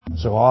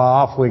So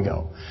off we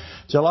go.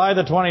 July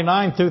the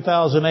 29th,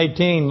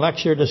 2018,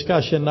 lecture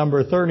discussion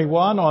number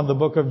 31 on the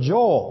book of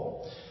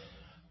Joel.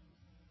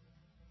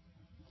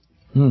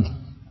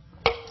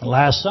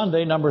 Last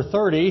Sunday, number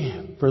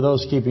 30, for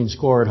those keeping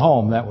score at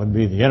home, that would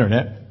be the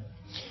internet.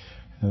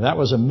 And that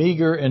was a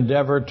meager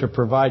endeavor to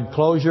provide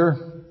closure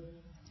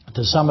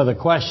to some of the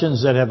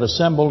questions that have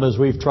assembled as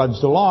we've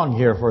trudged along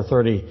here for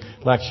 30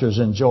 lectures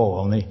in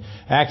Joel. And the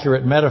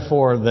accurate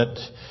metaphor that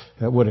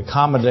would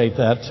accommodate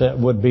that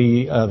would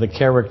be the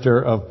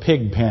character of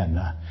Pigpen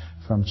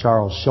from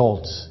Charles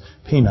Schult's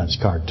Peanuts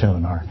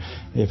cartoon. Or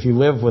if you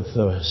live with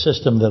the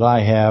system that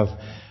I have,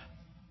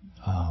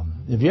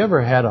 have you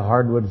ever had a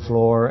hardwood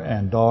floor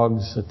and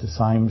dogs at the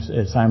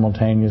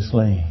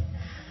simultaneously?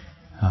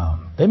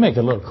 They make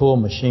a little cool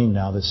machine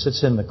now that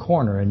sits in the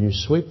corner, and you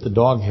sweep the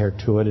dog hair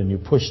to it and you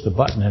push the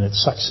button and it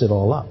sucks it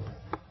all up.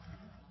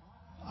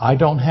 I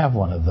don't have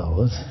one of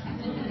those,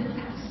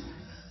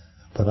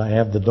 but I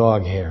have the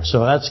dog hair.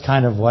 So that's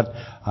kind of what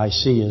I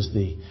see as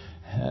the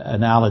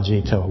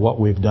analogy to what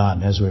we've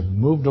done. As we've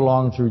moved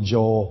along through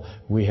Joel,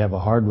 we have a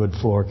hardwood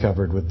floor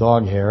covered with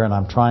dog hair, and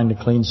I'm trying to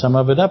clean some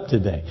of it up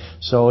today.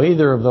 So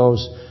either of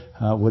those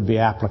would be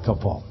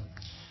applicable.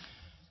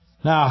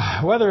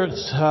 Now, whether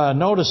it's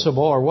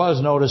noticeable or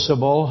was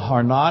noticeable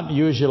or not,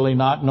 usually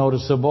not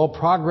noticeable,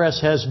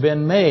 progress has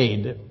been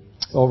made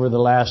over the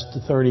last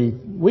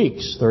 31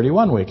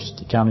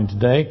 weeks, counting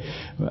today,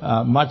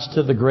 much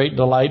to the great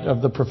delight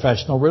of the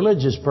professional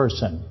religious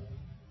person,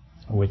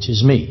 which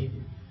is me.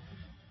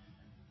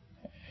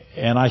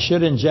 And I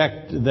should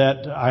inject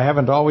that I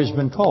haven't always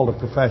been called a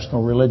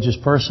professional religious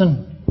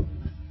person.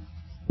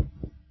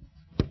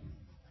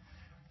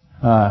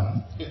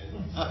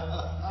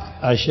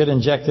 I should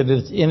inject that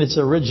in its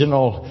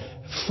original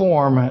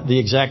form, the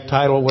exact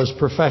title was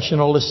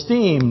professional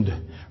esteemed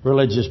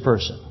religious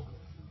person.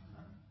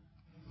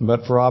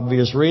 But for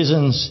obvious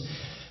reasons,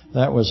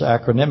 that was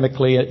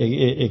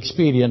acronymically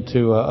expedient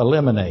to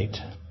eliminate.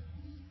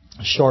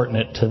 Shorten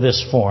it to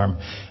this form,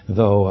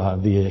 though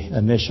the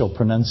initial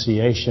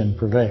pronunciation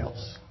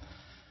prevails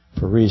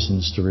for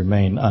reasons to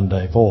remain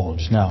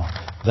undivulged. Now,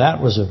 that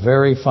was a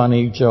very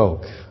funny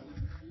joke.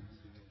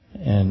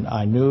 And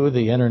I knew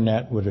the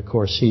internet would, of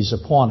course, seize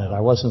upon it.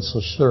 I wasn't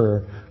so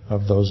sure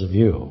of those of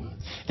you.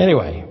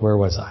 Anyway, where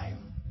was I?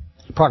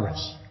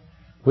 Progress.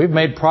 We've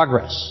made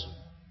progress.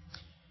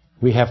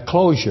 We have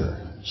closure,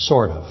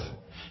 sort of.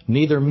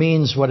 Neither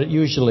means what it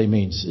usually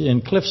means.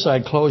 In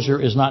Cliffside, closure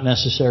is not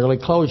necessarily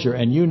closure.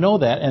 And you know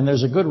that, and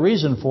there's a good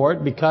reason for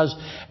it, because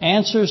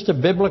answers to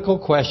biblical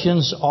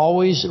questions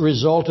always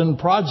result in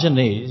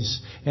progenies,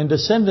 in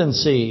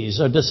descendancies,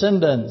 or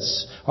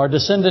descendants, or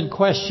descendant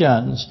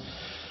questions.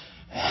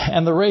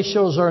 And the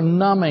ratios are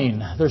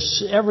numbing.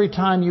 Every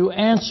time you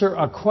answer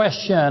a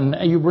question,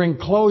 you bring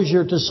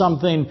closure to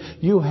something,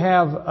 you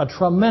have a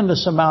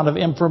tremendous amount of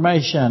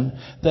information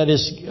that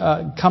is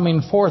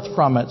coming forth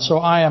from it. So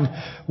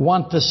I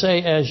want to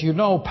say, as you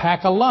know,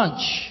 pack a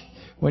lunch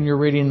when you're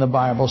reading the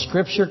Bible.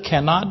 Scripture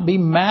cannot be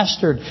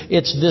mastered.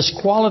 It's this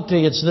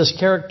quality, it's this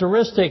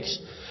characteristics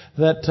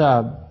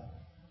that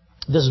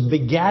this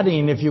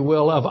begatting, if you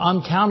will, of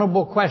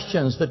uncountable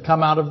questions that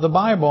come out of the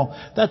Bible,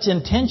 that's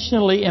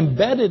intentionally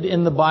embedded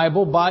in the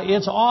Bible by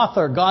its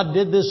author. God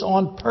did this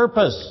on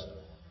purpose.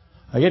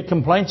 I get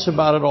complaints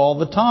about it all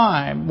the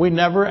time. We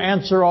never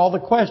answer all the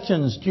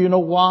questions. Do you know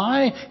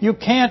why? You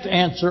can't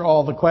answer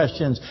all the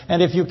questions.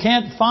 And if you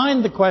can't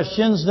find the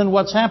questions, then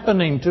what's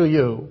happening to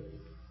you?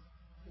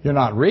 You're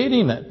not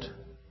reading it.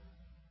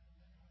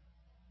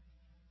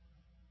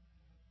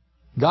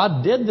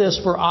 God did this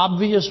for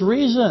obvious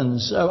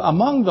reasons.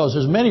 Among those,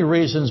 there's many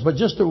reasons, but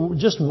just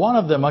one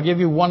of them. I'll give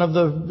you one of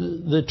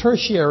the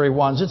tertiary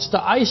ones. It's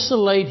to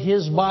isolate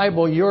His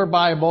Bible, your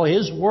Bible,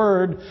 His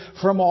Word,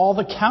 from all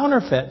the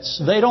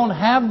counterfeits. They don't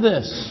have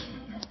this.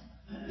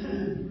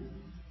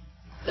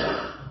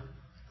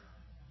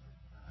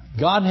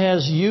 God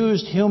has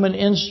used human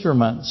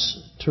instruments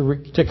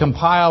to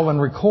compile and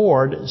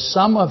record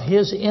some of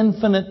His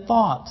infinite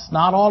thoughts.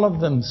 Not all of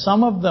them.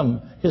 Some of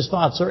them, His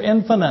thoughts are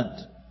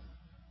infinite.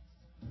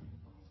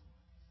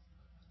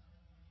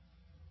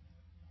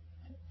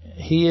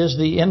 He is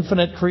the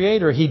infinite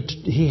creator.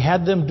 He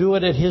had them do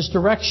it at His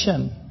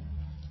direction.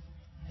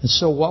 And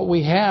so what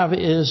we have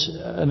is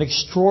an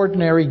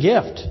extraordinary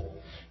gift.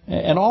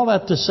 And all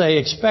that to say,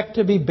 expect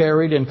to be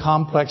buried in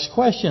complex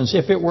questions.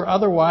 If it were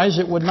otherwise,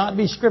 it would not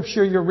be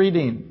Scripture you're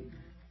reading.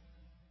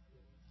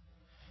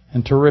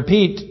 And to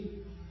repeat,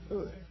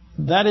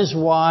 that is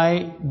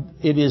why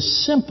it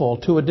is simple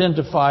to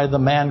identify the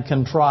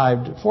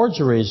man-contrived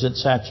forgeries that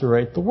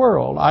saturate the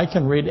world. I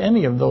can read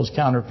any of those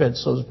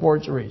counterfeits, those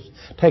forgeries.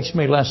 It takes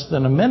me less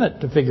than a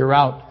minute to figure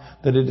out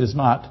that it is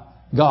not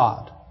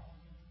God,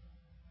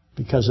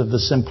 because of the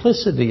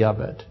simplicity of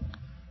it,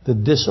 the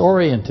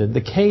disoriented,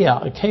 the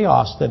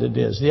chaos that it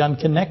is, the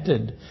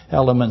unconnected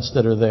elements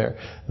that are there.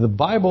 The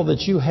Bible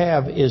that you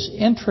have is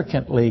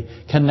intricately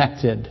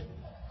connected.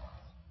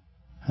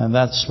 And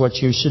that's what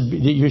you should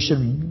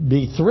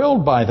be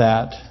thrilled by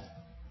that.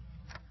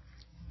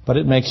 But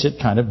it makes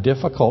it kind of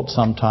difficult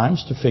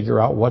sometimes to figure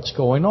out what's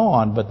going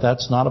on. But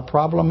that's not a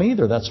problem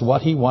either. That's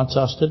what He wants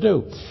us to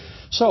do.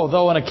 So,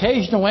 though an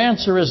occasional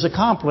answer is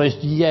accomplished,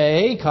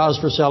 yea, cause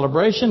for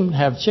celebration,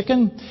 have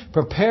chicken,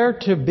 prepare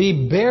to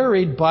be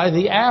buried by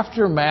the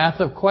aftermath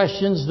of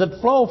questions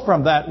that flow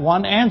from that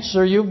one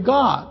answer you've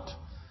got.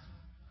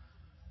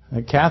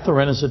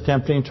 Catherine is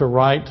attempting to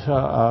write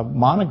a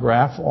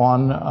monograph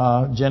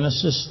on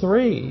Genesis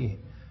 3.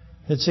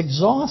 It's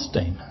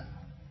exhausting.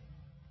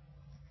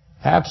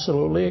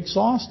 Absolutely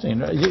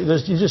exhausting.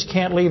 You just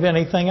can't leave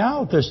anything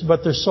out.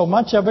 But there's so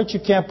much of it you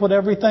can't put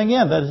everything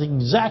in. That is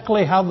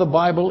exactly how the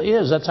Bible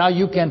is. That's how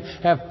you can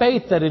have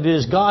faith that it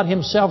is God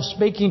Himself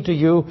speaking to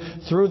you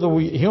through the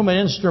human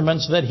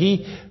instruments that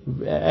He,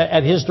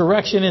 at His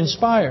direction,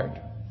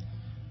 inspired.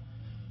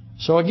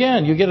 So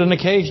again, you get an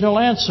occasional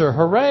answer.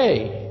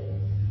 Hooray!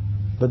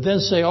 But then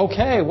say,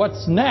 okay,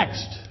 what's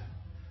next?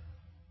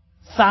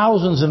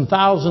 Thousands and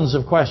thousands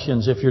of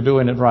questions if you're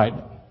doing it right.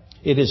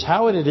 It is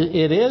how it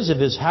is.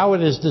 It is how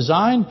it is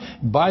designed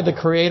by the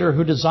Creator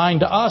who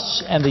designed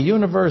us and the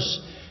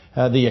universe,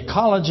 the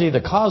ecology,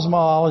 the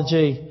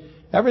cosmology.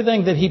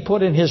 Everything that He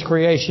put in His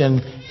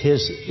creation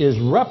is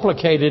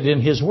replicated in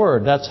His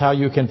Word. That's how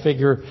you can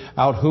figure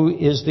out who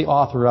is the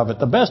author of it.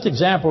 The best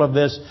example of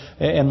this,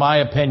 in my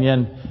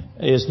opinion,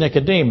 is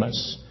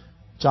Nicodemus.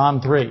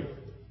 John 3.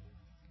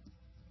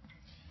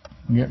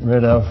 Get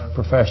rid of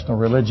professional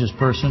religious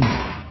person.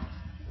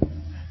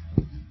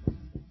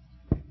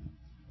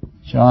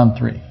 John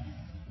 3.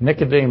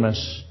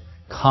 Nicodemus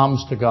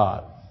comes to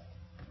God.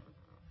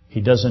 He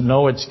doesn't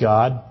know it's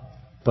God,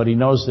 but he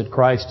knows that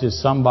Christ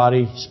is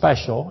somebody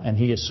special, and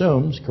he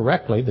assumes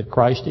correctly that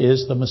Christ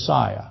is the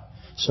Messiah.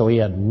 So he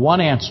had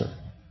one answer.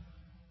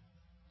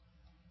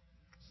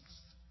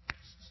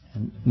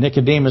 And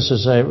Nicodemus,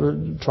 as I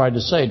tried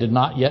to say, did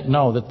not yet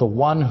know that the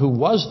one who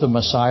was the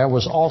Messiah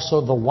was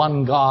also the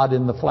one God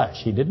in the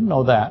flesh. He didn't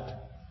know that.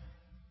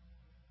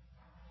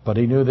 But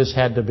he knew this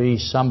had to be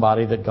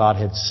somebody that God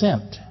had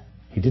sent.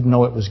 He didn't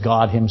know it was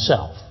God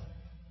Himself.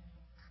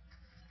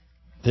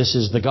 This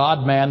is the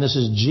God-man. This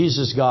is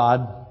Jesus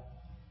God.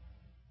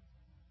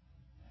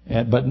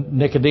 But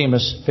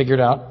Nicodemus figured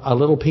out a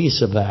little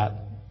piece of that.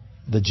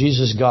 That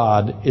Jesus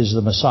God is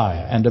the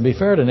Messiah. And to be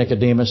fair to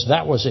Nicodemus,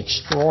 that was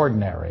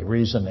extraordinary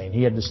reasoning.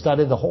 He had to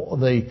study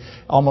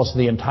almost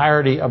the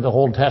entirety of the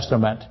Old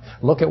Testament,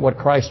 look at what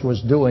Christ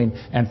was doing,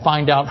 and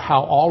find out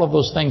how all of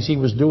those things He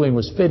was doing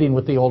was fitting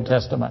with the Old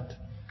Testament.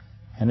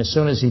 And as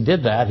soon as he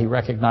did that, he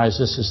recognized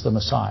this is the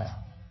Messiah.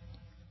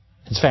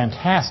 It's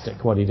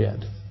fantastic what he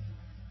did.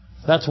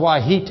 That's why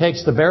he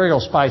takes the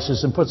burial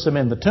spices and puts them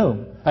in the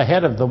tomb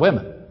ahead of the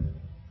women.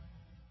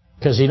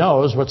 Because he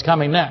knows what's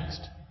coming next.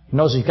 He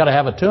knows he's got to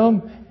have a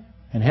tomb,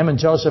 and him and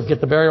Joseph get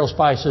the burial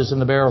spices,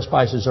 and the burial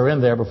spices are in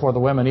there before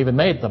the women even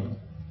made them.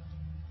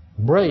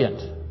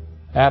 Brilliant.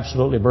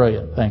 Absolutely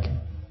brilliant thinking.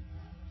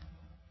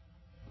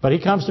 But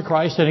he comes to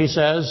Christ and he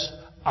says,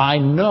 I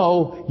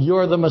know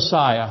you're the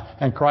Messiah.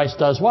 And Christ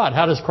does what?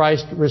 How does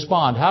Christ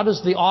respond? How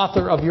does the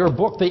author of your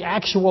book,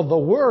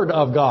 the Word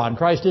of God,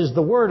 Christ is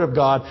the Word of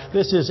God,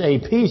 this is a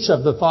piece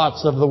of the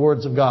thoughts of the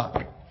words of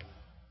God,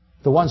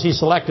 the ones He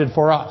selected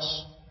for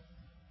us.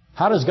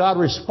 How does God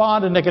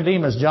respond to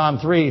Nicodemus? John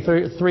 3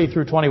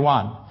 through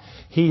 21.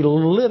 He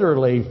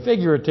literally,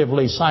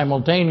 figuratively,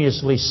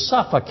 simultaneously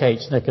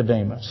suffocates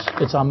Nicodemus.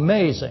 It's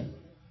amazing.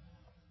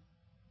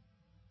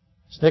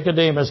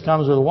 Nicodemus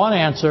comes with one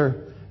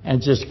answer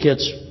and just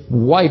gets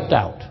wiped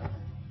out.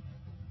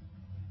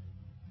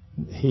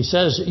 He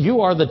says,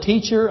 you are the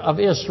teacher of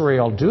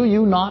Israel. Do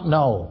you not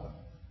know?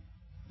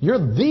 You're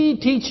the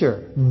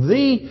teacher,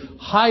 the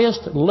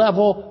highest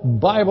level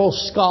Bible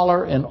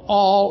scholar in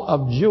all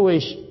of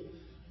Jewish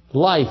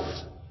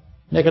life,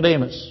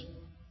 Nicodemus.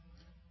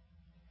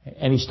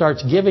 And he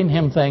starts giving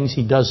him things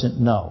he doesn't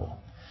know.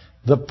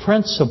 The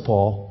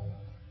principle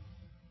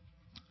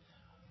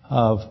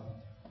of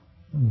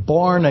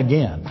born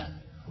again,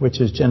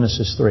 which is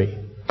Genesis 3.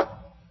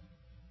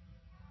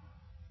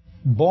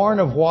 Born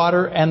of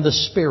water and the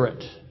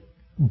Spirit.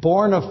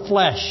 Born of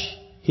flesh.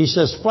 He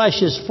says,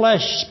 flesh is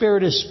flesh,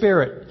 spirit is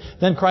spirit.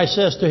 Then Christ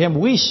says to him,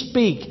 we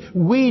speak,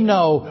 we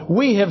know,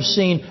 we have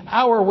seen,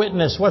 our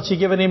witness. What's He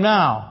giving him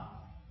now?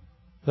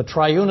 The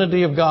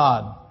triunity of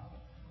God.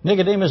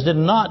 Nicodemus did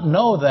not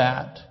know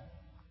that.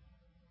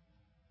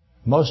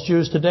 Most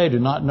Jews today do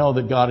not know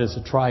that God is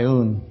a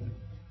triune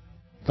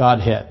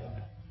Godhead.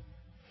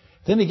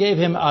 Then He gave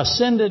him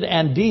ascended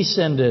and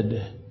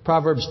descended.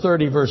 Proverbs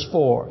 30 verse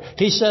 4.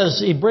 He says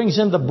He brings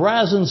in the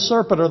brazen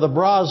serpent or the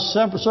bronze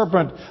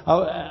serpent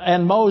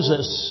and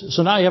Moses.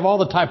 So now you have all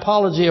the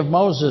typology of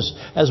Moses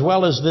as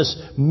well as this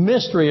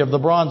mystery of the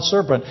bronze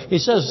serpent. He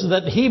says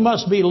that He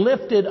must be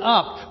lifted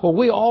up. Well,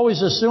 we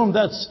always assume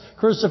that's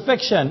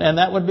crucifixion, and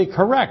that would be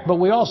correct. But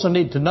we also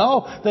need to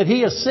know that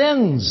He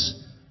ascends.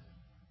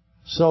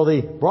 So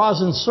the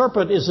brazen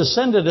serpent is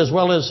ascended as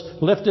well as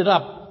lifted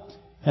up.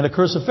 In a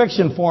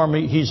crucifixion form,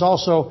 He's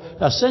also,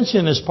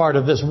 ascension is part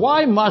of this.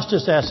 Why must,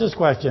 just ask this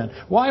question,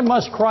 why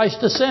must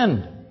Christ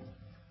ascend?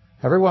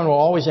 Everyone will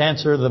always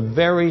answer the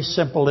very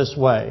simplest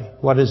way.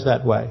 What is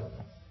that way?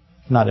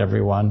 Not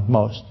everyone,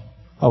 most.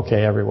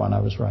 Okay, everyone,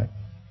 I was right.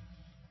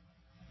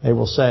 They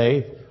will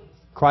say,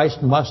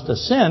 Christ must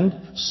ascend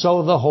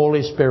so the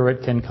Holy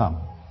Spirit can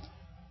come.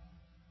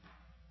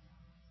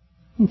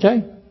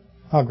 Okay,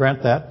 I'll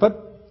grant that.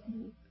 But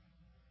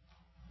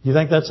you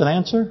think that's an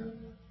answer?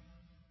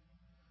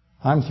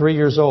 I'm 3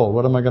 years old.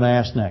 What am I going to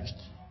ask next?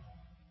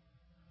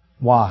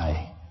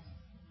 Why?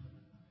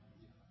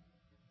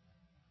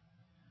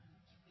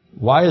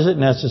 Why is it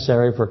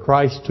necessary for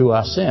Christ to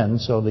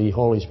ascend so the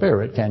Holy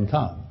Spirit can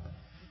come?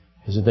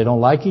 Is it they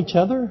don't like each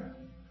other?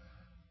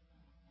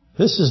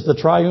 This is the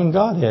triune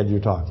Godhead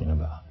you're talking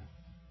about.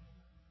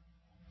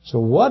 So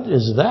what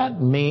does that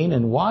mean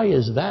and why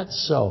is that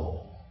so?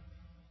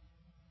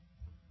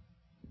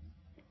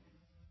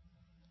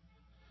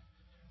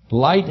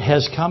 Light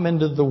has come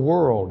into the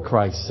world,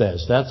 Christ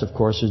says. That's, of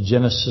course, is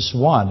Genesis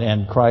 1.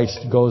 And Christ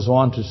goes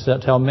on to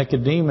tell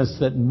Nicodemus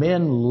that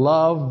men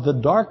love the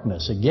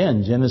darkness.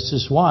 Again,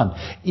 Genesis 1.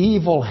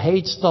 Evil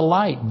hates the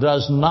light,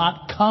 does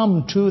not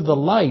come to the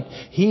light.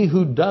 He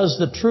who does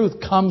the truth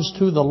comes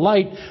to the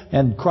light.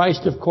 And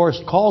Christ, of course,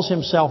 calls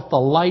himself the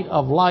light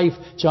of life.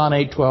 John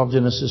 8:12,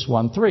 Genesis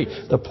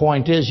 1:3. The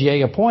point is,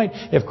 yea, a point.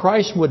 If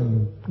Christ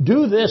would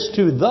do this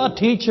to the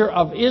teacher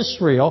of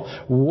Israel,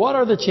 what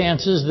are the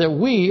chances that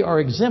we are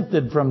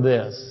exempted from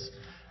this?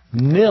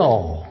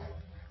 Nil.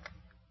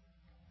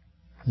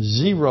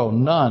 Zero.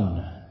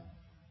 None.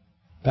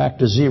 Back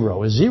to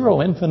zero. Is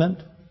zero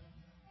infinite?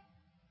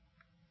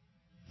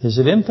 Is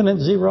it infinite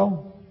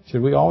zero?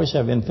 Should we always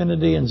have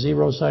infinity and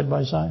zero side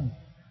by side?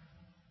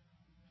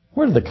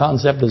 Where did the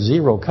concept of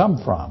zero come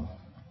from?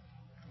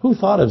 Who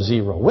thought of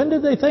zero? When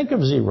did they think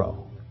of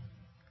zero?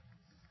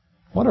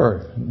 What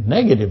are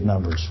negative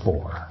numbers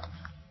for?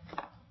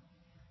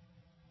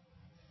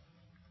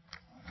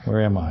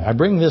 Where am I? I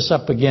bring this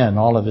up again,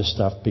 all of this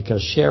stuff,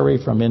 because Sherry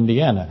from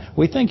Indiana.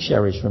 We think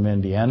Sherry's from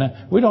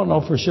Indiana. We don't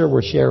know for sure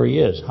where Sherry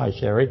is. Hi,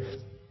 Sherry.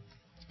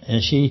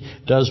 And she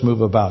does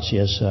move about.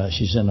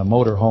 She's in a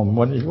motor home.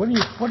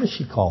 What does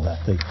she call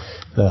that?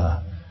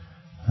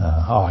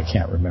 I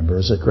can't remember.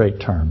 It's a great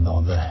term,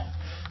 though.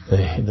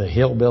 The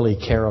hillbilly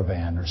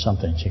caravan or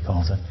something, she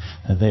calls it.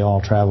 And they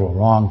all travel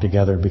along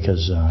together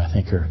because I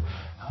think her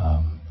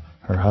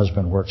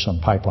husband works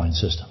on pipeline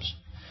systems.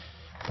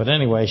 But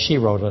anyway, she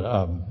wrote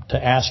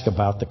to ask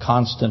about the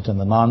constant and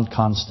the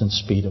non-constant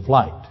speed of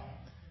light.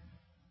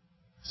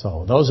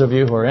 So those of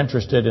you who are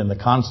interested in the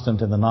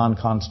constant and the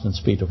non-constant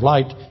speed of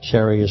light,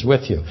 Sherry is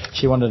with you.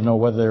 She wanted to know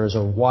whether there is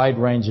a wide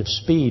range of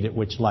speed at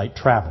which light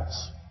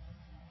travels.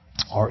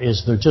 Or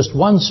is there just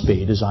one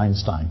speed, as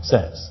Einstein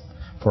says,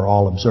 for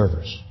all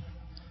observers?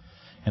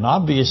 And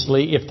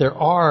obviously, if there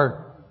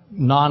are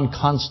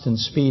non-constant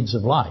speeds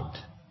of light,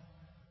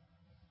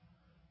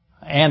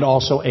 and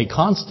also a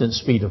constant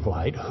speed of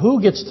light, who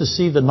gets to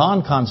see the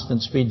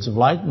non-constant speeds of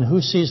light and who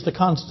sees the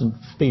constant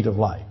speed of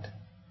light?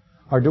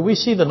 Or do we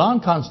see the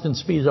non-constant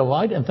speed of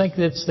light and think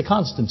that it's the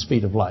constant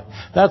speed of light?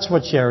 That's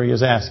what Sherry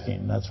is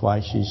asking. That's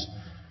why she's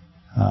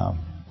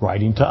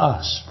writing to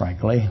us,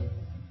 frankly.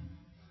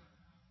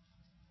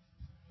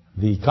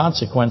 The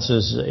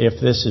consequences, if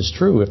this is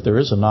true, if there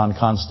is a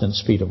non-constant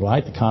speed of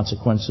light, the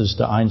consequences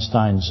to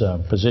Einstein's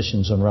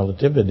positions on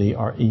relativity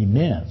are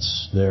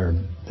immense. They're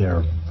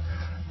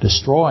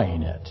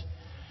destroying it.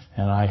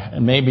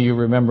 And maybe you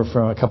remember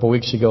from a couple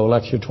weeks ago,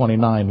 Lecture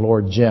 29,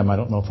 Lord Jim. I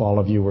don't know if all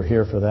of you were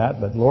here for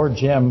that, but Lord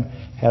Jim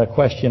had a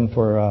question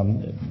for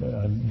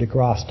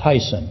DeGrasse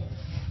Tyson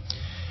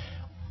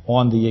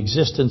on the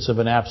existence of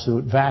an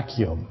absolute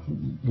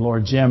vacuum.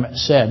 Lord Jim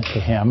said to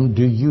him,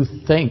 do you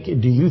think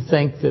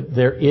that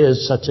there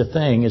is such a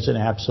thing as an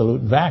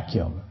absolute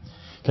vacuum?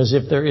 Because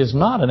if there is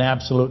not an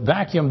absolute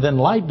vacuum, then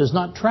light does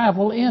not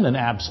travel in an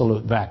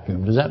absolute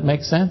vacuum. Does that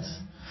make sense?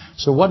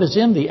 So what is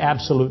in the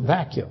absolute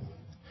vacuum?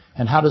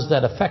 And how does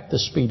that affect the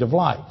speed of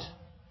light?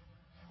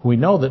 We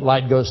know that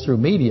light goes through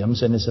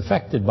mediums and is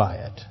affected by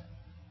it.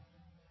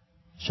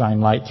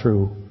 Shine light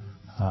through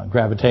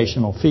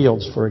gravitational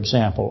fields, for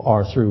example,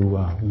 or through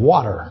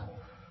water.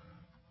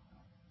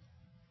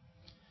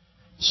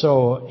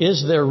 So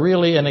is there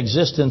really an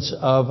existence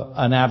of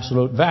an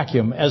absolute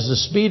vacuum? As the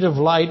speed of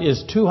light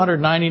is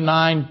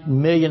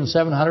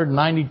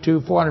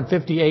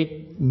 299,792,458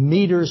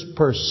 meters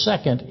per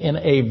second in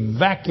a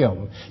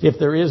vacuum. If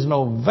there is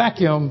no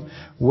vacuum,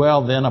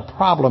 well, then a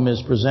problem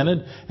is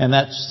presented, and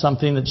that's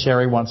something that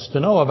Sherry wants to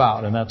know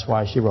about, and that's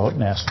why she wrote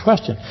and asked the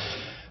question.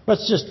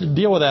 Let's just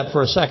deal with that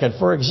for a second.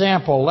 For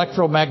example,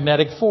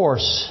 electromagnetic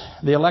force.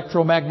 The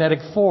electromagnetic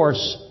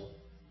force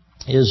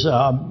is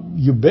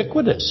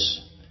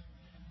ubiquitous.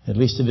 At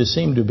least it is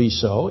seen to be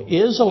so.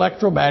 Is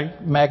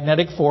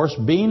electromagnetic force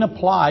being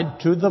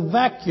applied to the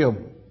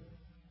vacuum?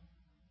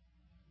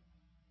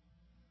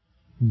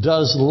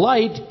 Does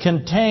light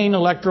contain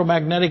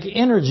electromagnetic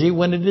energy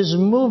when it is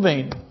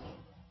moving?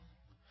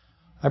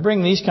 I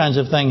bring these kinds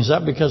of things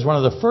up because one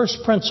of the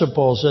first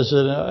principles as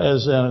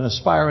an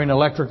aspiring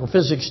electrical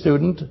physics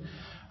student,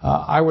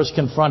 I was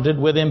confronted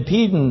with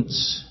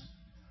impedance.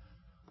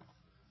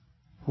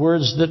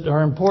 words that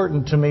are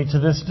important to me to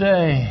this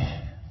day.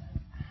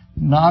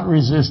 Not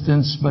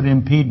resistance, but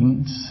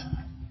impedance.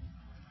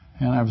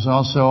 And I was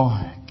also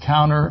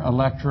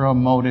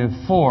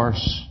counter-electromotive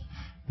force,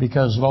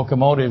 because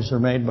locomotives are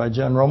made by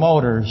General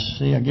Motors.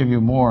 See, I'll give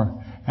you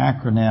more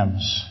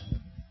acronyms.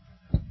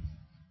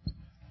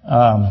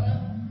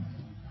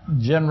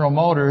 General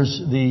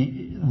Motors,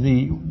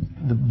 the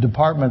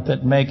department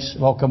that makes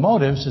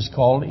locomotives is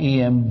called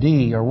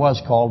EMD, or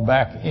was called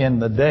back in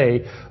the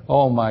day.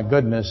 Oh my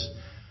goodness,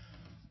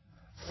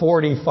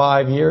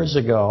 45 years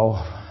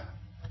ago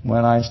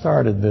when I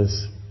started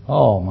this.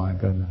 Oh my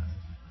goodness.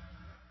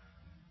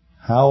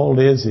 How old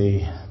is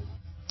he?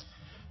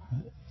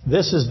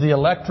 This is the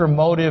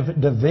electromotive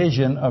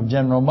division of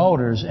General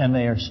Motors, and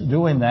they are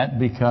doing that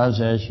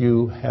because, as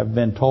you have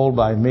been told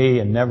by me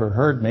and never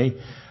heard me,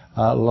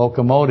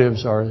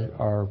 locomotives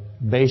are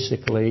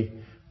basically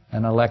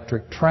an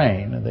electric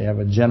train. They have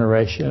a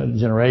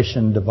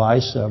generation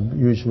device,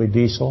 usually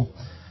diesel,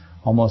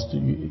 almost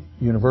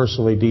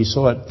universally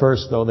diesel. At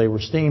first, though, they were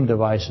steam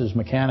devices,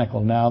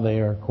 mechanical. Now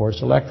they are, of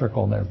course,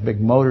 electrical. There are big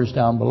motors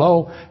down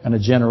below, and a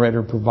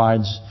generator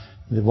provides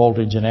the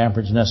voltage and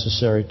amperage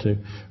necessary to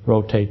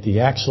rotate the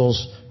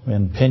axles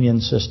and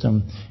pinion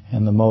system,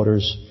 and the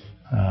motors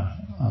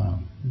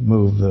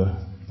move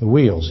the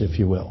wheels, if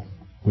you will.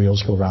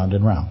 Wheels go round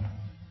and round.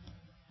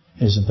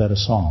 Isn't that a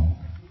song?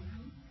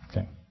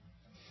 Okay.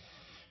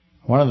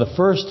 One of the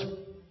first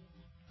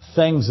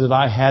things that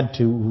I had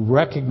to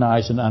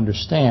recognize and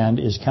understand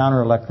is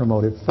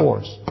counter-electromotive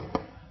force.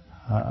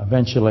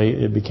 Eventually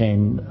it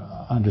became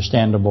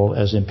understandable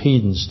as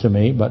impedance to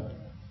me, but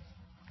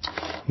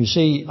you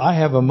see, I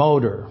have a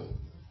motor.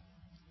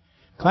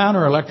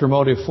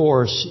 Counter-electromotive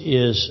force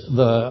is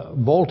the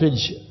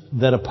voltage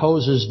that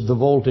opposes the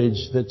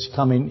voltage that's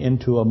coming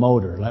into a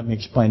motor. Let me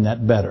explain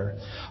that better.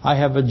 I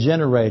have a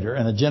generator,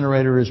 and the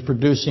generator is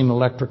producing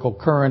electrical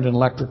current and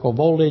electrical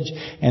voltage,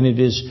 and it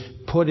is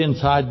put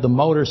inside the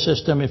motor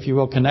system, if you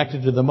will,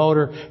 connected to the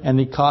motor, and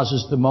it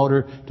causes the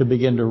motor to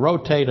begin to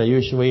rotate. I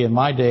usually, in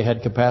my day,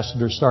 had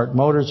capacitor start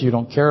motors. You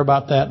don't care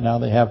about that. Now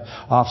they have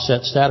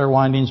offset stator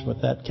windings,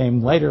 but that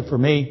came later for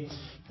me,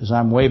 because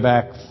I'm way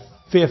back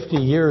 50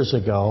 years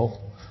ago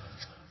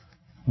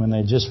when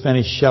they just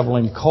finished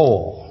shoveling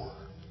coal.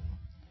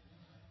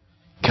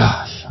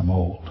 Gosh, I'm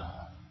old.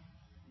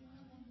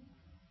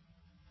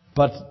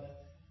 But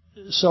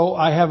so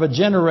I have a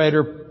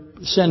generator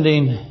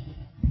sending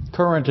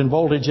current and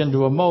voltage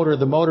into a motor.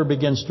 The motor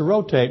begins to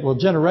rotate. Well,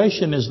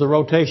 generation is the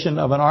rotation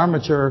of an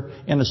armature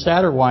in a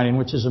stator winding,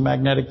 which is a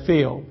magnetic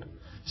field.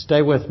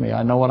 Stay with me.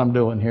 I know what I'm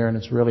doing here, and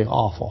it's really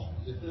awful.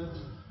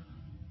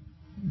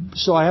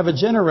 So I have a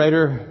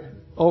generator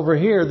over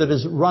here that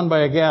is run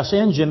by a gas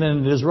engine,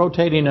 and it is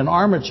rotating an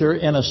armature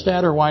in a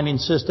stator winding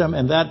system,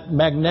 and that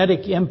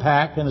magnetic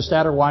impact in the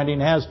stator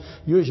winding has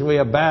usually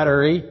a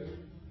battery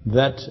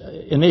that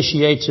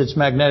initiates its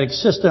magnetic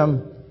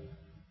system.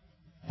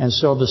 And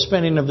so the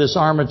spinning of this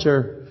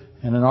armature,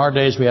 and in our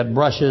days we had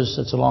brushes,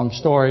 that's a long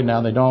story,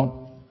 now they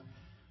don't,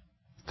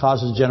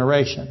 causes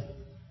generation.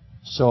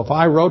 So if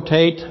I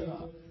rotate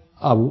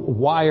a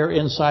wire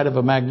inside of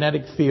a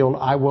magnetic field,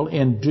 I will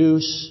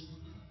induce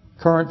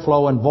current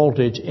flow and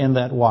voltage in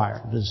that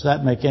wire. Does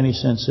that make any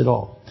sense at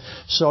all?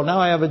 So now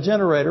I have a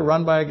generator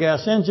run by a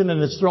gas engine,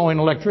 and it's throwing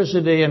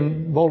electricity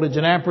and voltage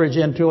and amperage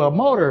into a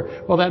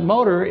motor. Well, that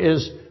motor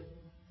is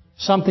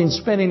something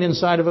spinning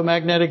inside of a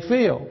magnetic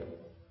field.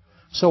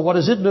 So what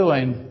is it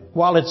doing?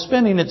 While it's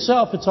spinning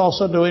itself, it's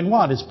also doing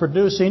what? It's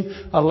producing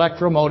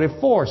electromotive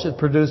force. It's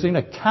producing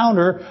a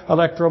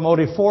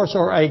counter-electromotive force,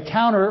 or a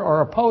counter or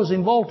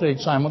opposing voltage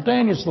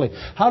simultaneously.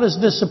 How does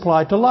this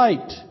apply to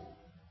light?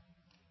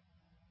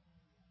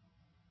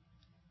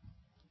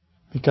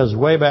 Because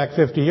way back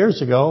 50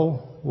 years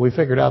ago, we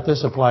figured out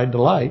this applied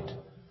to light.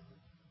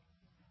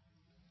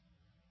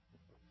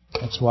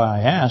 That's why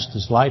I asked,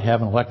 does light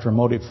have an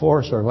electromotive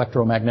force or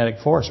electromagnetic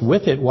force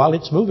with it while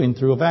it's moving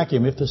through a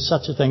vacuum, if there's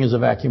such a thing as a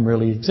vacuum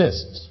really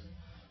exists?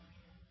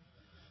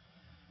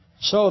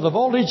 So the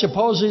voltage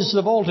opposes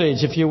the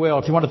voltage, if you will,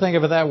 if you want to think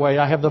of it that way.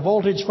 I have the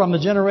voltage from the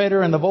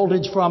generator and the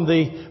voltage from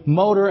the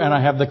motor, and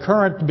I have the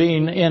current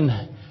being in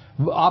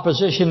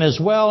opposition as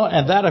well,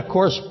 and that, of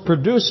course,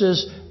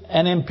 produces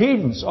an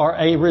impedance or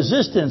a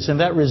resistance, and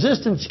that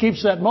resistance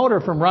keeps that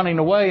motor from running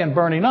away and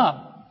burning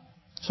up.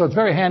 So it's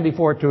very handy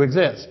for it to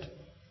exist.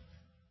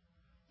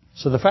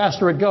 So the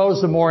faster it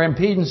goes, the more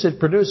impedance it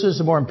produces.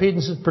 The more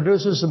impedance it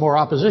produces, the more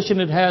opposition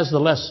it has, the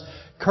less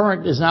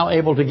current is now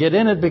able to get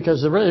in it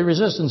because the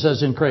resistance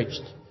has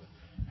increased.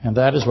 And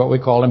that is what we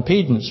call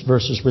impedance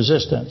versus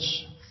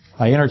resistance.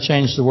 I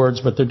interchange the words,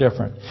 but they're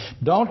different.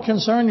 Don't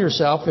concern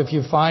yourself if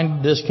you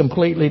find this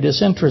completely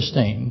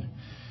disinteresting.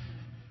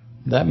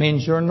 That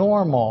means you're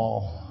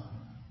normal.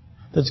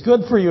 It's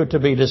good for you to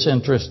be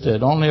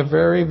disinterested. Only a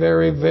very,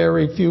 very,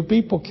 very few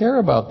people care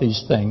about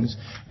these things.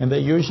 And they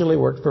usually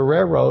work for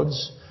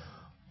railroads,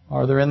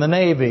 or they're in the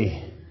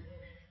Navy.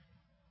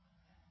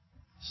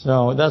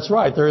 So that's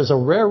right. There is a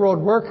railroad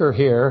worker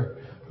here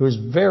who's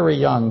very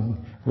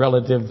young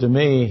relative to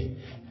me,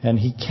 and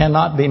he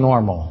cannot be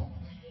normal.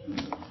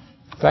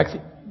 In fact,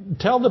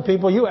 tell the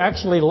people you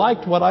actually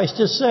liked what I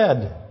just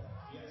said.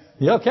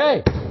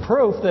 Okay,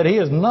 proof that he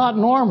is not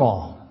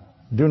normal.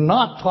 Do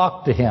not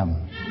talk to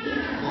him.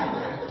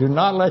 Do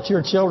not let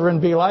your children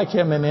be like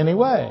him in any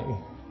way.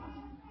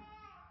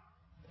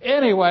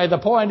 Anyway, the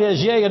point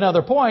is,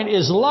 another point,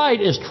 is light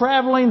is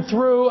traveling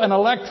through an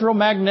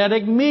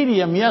electromagnetic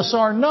medium, yes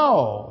or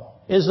no?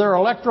 Is there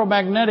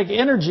electromagnetic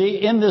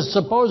energy in this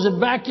supposed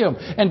vacuum?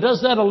 And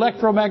does that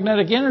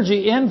electromagnetic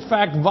energy in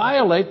fact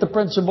violate the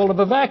principle of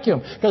a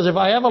vacuum? Because if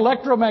I have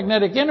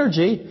electromagnetic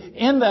energy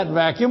in that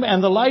vacuum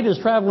and the light is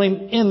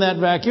traveling in that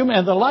vacuum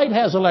and the light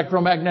has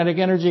electromagnetic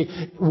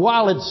energy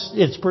while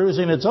it's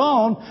producing its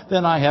own,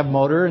 then I have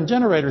motor and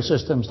generator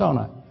systems, don't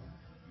I?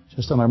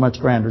 Just on a much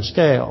grander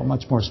scale,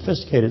 much more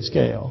sophisticated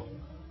scale.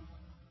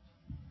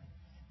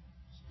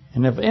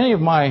 And if any of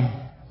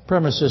my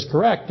premise is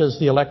correct, does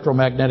the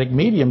electromagnetic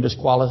medium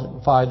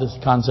disqualify the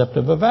concept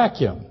of a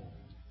vacuum?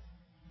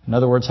 In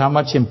other words, how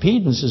much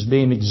impedance is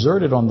being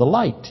exerted on the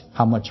light?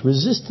 How much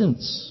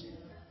resistance?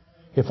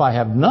 If I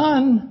have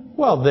none,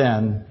 well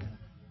then,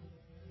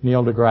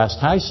 Neil deGrasse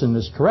Tyson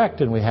is correct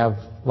and we have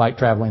light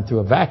traveling through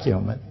a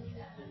vacuum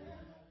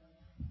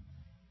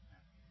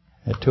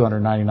at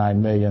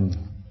 299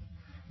 million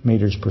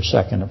meters per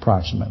second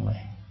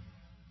approximately.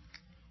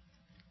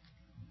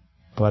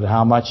 But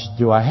how much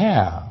do I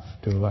have?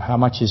 How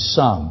much is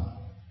some?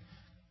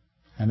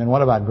 And then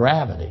what about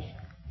gravity?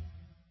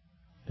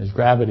 Does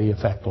gravity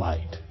affect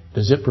light?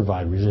 Does it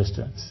provide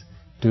resistance?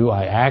 Do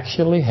I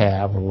actually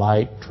have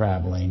light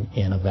traveling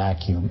in a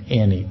vacuum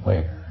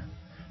anywhere?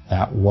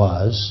 That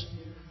was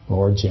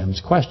Lord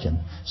Jim's question.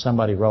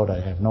 Somebody wrote,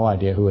 I have no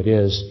idea who it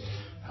is,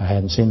 I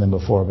hadn't seen them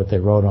before, but they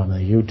wrote on a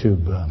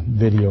YouTube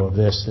video of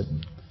this that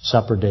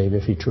Supper Dave,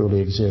 if he truly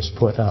exists,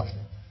 put up.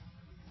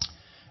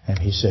 And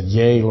he said,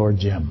 "Yay, Lord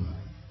Jim."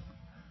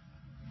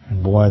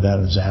 And boy, that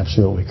is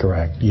absolutely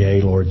correct.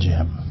 Yay, Lord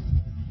Jim.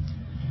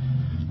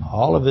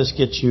 All of this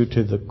gets you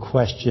to the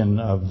question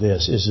of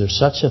this. Is there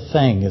such a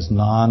thing as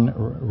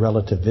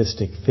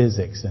non-relativistic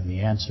physics? And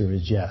the answer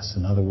is yes.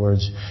 In other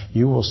words,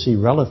 you will see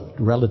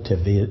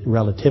relativity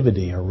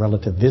or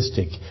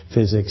relativistic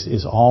physics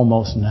is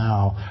almost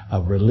now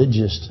a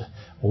religious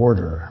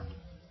order.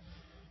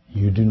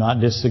 You do not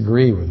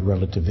disagree with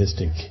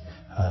relativistic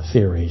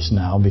theories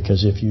now,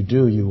 because if you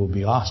do, you will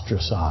be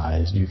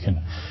ostracized.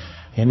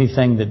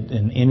 Anything that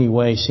in any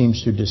way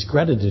seems to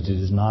discredit it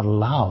is not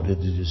allowed. It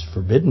is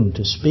forbidden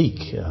to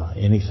speak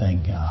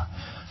anything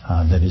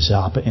that is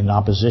in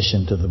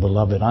opposition to the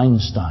beloved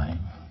Einstein.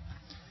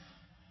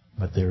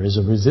 But there is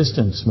a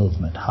resistance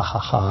movement. Ha ha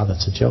ha,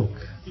 that's a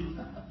joke.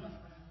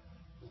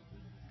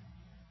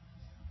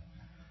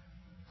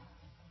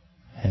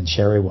 And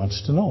Sherry wants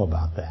to know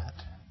about that.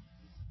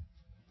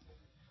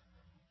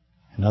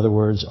 In other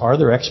words, are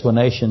there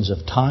explanations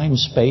of time,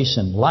 space,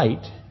 and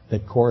light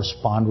that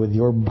correspond with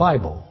your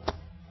Bible?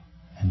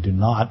 And do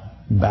not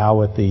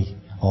bow at the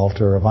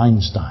altar of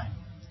Einstein.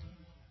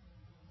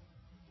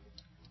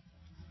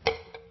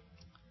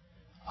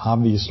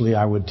 Obviously,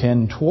 I would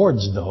tend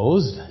towards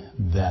those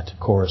that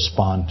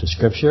correspond to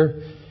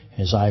Scripture,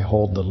 as I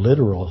hold the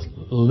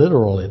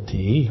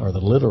literality or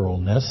the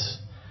literalness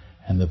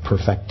and the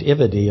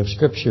perfectivity of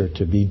Scripture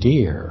to be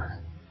dear.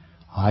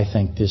 I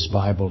think this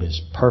Bible is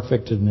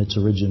perfect in its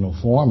original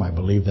form. I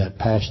believe that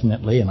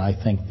passionately, and I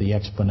think the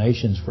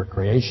explanations for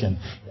creation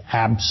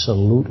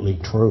absolutely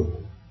true.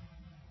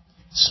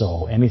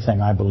 So anything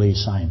I believe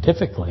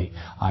scientifically,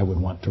 I would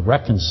want to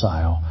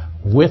reconcile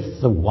with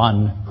the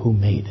one who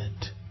made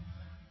it.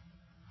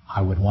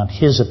 I would want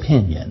his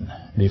opinion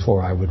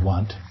before I would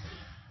want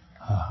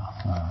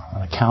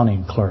an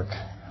accounting clerk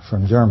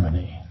from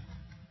Germany.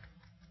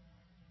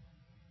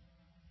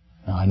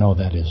 Now, I know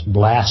that is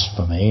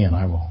blasphemy, and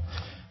I will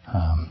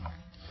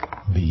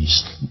be,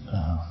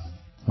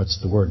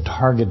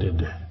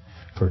 targeted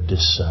for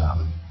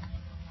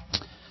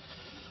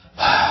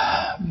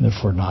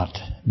for not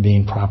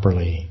being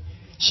properly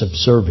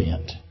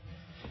subservient.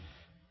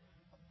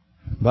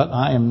 But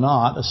I am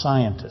not a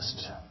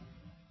scientist,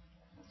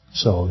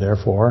 so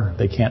therefore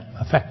they can't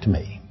affect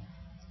me.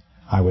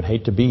 I would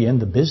hate to be in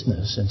the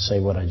business and say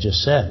what I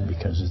just said,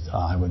 because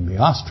I would be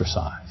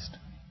ostracized,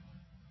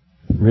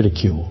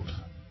 ridiculed.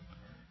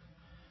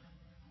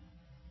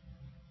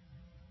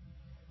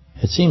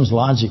 It seems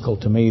logical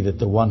to me that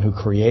the one who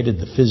created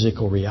the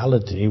physical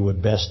reality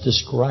would best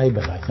describe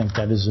it. I think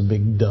that is a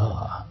big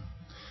duh.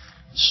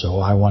 So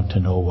I want to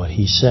know what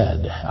he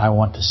said. I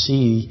want to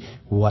see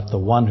what the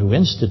one who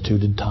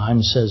instituted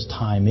time says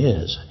time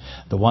is.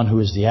 The one who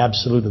is the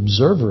absolute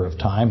observer of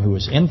time, who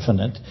is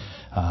infinite,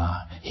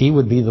 he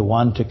would be the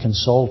one to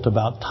consult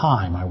about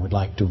time. I would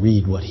like to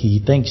read what he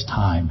thinks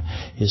time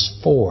is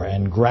for,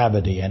 and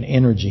gravity and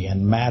energy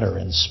and matter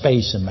and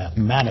space and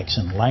mathematics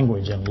and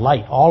language and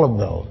light, all of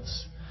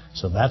those.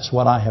 So that's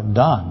what I have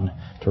done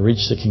to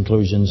reach the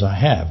conclusions I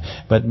have.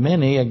 But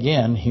many,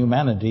 again,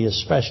 humanity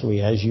especially,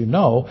 as you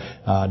know,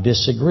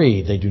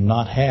 disagree. They do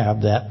not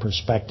have that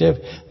perspective.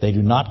 They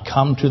do not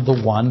come to the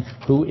one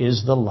who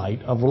is the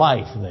light of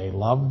life. They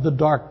love the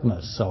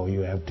darkness. So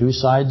you have two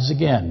sides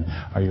again.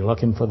 Are you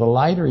looking for the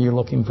light or are you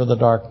looking for the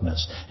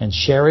darkness? And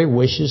Sherry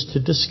wishes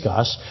to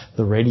discuss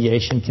the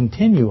radiation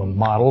continuum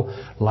model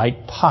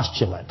light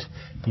postulate.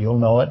 You'll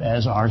know it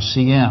as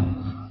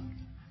RCM.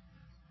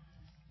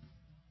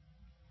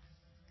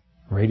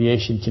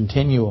 Radiation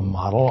continuum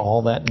model,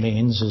 all that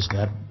means is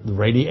that the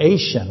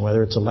radiation,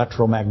 whether it's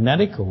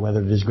electromagnetic or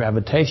whether it is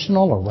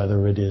gravitational or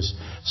whether it is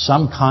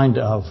some kind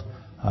of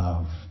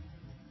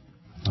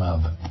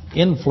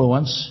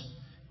influence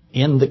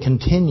in the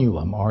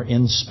continuum or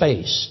in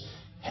space,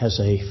 has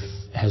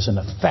an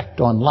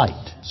effect on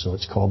light. So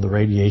it's called the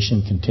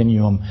radiation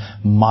continuum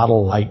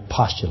model light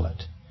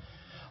postulate.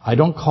 I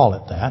don't call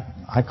it that.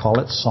 I call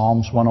it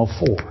Psalms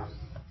 104.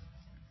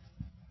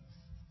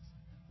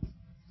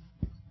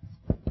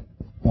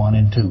 1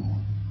 and 2.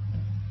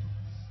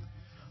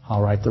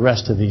 I'll write the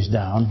rest of these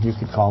down. You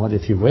could call it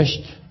if you wished.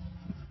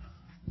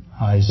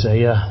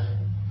 Isaiah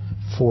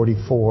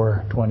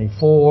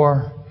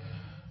 44:24,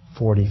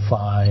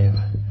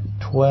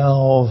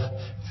 45:12,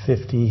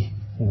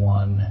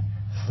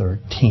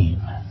 51:13.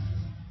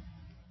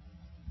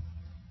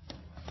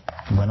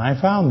 When I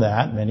found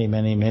that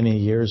many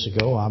years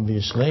ago,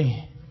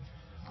 obviously,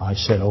 I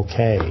said,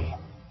 okay,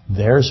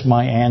 there's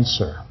my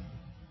answer.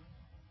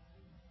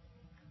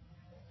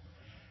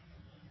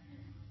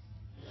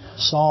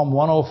 Psalm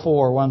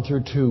 104, 1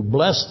 through 2.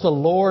 Bless the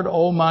Lord,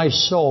 O my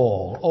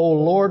soul. O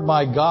Lord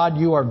my God,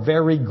 you are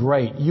very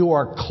great. You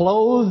are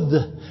clothed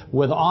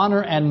with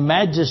honor and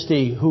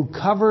majesty, who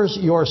covers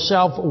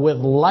yourself with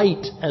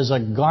light as a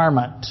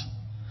garment,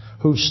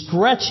 who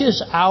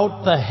stretches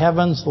out the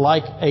heavens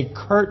like a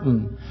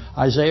curtain.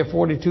 Isaiah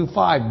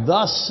 42:5.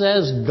 Thus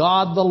says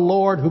God the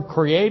Lord, who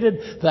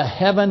created the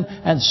heaven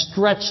and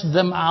stretched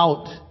them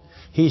out.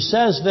 He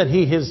says that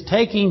He is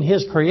taking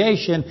His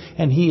creation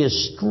and He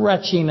is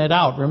stretching it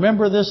out.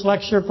 Remember this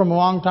lecture from a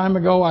long time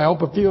ago? I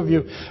hope a few of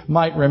you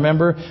might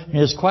remember.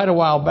 It's quite a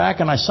while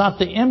back, and I sought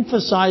to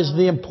emphasize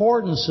the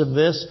importance of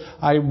this.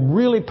 I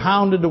really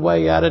pounded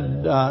away at it.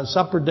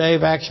 Supper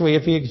Dave, actually,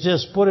 if he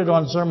exists, put it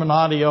on sermon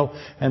audio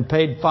and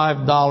paid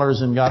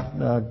 $5 and got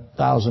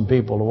 1,000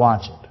 people to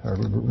watch it or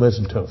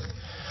listen to it.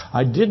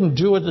 I didn't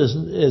do it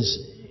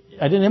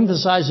I didn't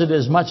emphasize it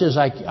as much as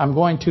I'm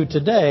going to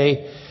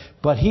today.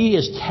 But he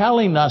is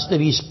telling us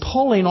that He's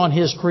pulling on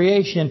His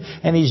creation,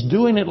 and He's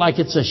doing it like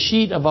it's a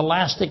sheet of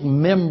elastic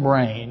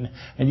membrane.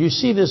 And you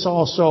see this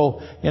also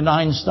in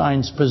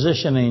Einstein's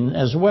positioning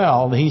as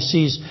well. He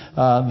sees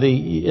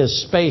the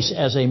space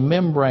as a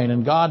membrane,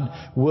 and God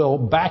will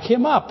back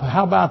him up.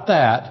 How about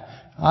that?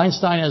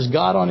 Einstein has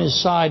God on his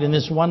side in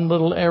this one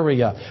little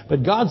area.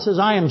 But God says,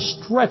 I am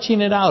stretching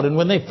it out. And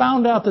when they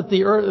found out that the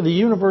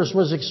universe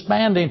was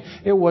expanding,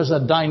 it was a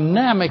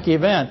dynamic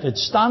event. It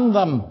stunned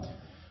them.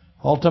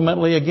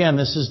 Ultimately, again,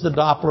 this is the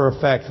Doppler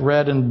effect,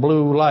 red and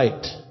blue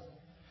light.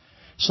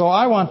 So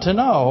I want to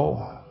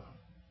know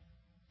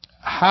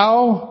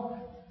how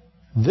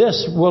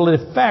this will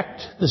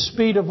affect the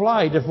speed of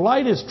light. If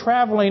light is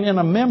traveling in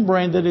a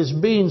membrane that is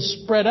being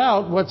spread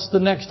out, what's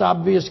the next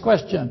obvious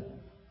question?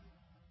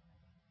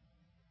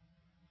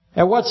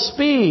 At what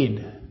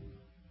speed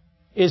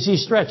is He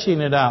stretching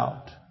it out?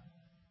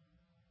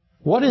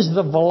 What is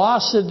the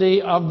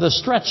velocity of the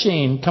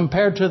stretching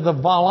compared to the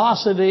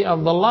velocity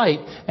of the light?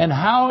 And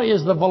how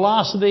is the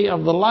velocity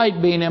of the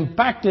light being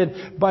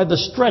impacted by the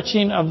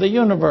stretching of the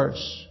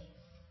universe?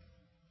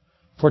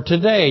 For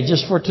today,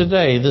 just for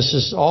today, this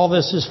is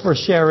for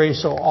Sherry,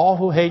 so all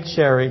who hate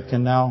Sherry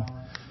can now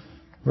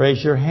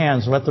raise your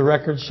hands. Let the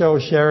record show,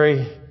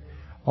 Sherry.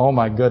 Oh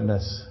my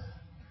goodness.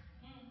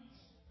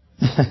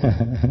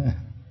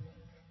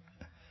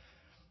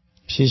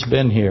 She's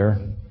been here.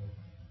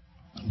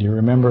 Do you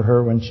remember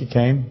her when she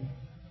came?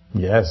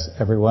 Yes,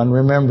 everyone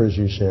remembers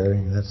you,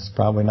 Sherry. That's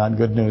probably not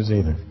good news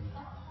either.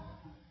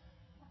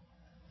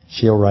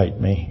 She'll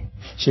write me.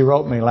 She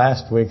wrote me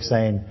last week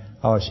saying,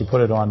 she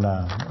put it on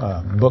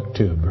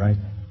BookTube, right?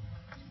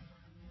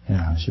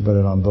 Yeah, she put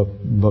it on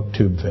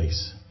BookTube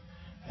face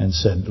and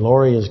said,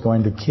 Lori is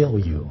going to kill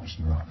you,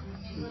 she wrote.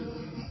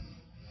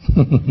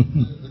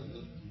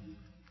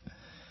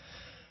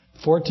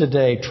 For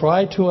today,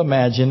 try to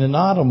imagine an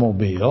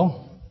automobile.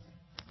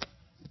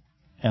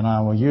 And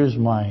I will use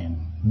my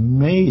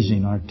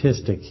amazing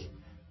artistic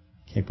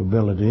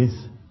capabilities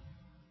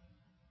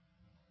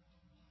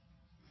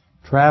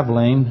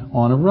traveling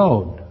on a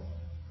road.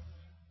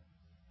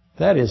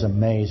 That is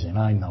amazing,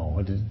 I know.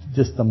 It is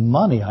just the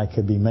money I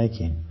could be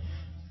making.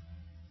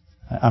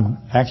 I'm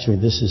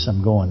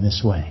going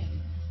this way.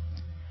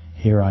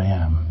 Here I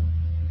am.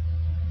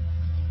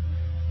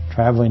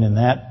 Traveling in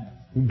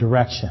that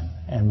direction.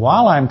 And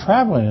while I'm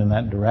traveling in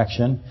that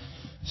direction,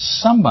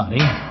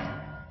 somebody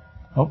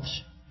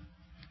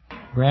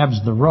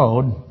grabs the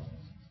road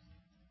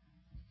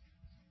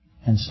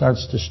and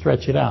starts to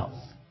stretch it out.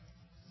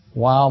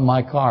 while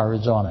my car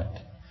is on it.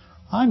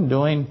 I'm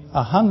doing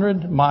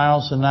 100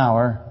 miles an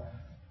hour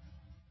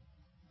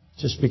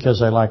just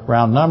because I like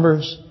round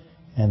numbers,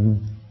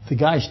 and the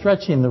guy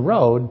stretching the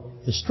road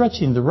is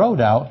stretching the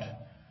road out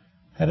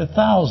at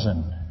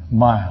 1,000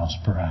 miles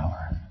per hour.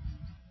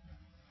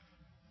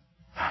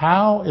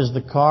 How is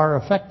the car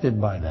affected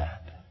by that?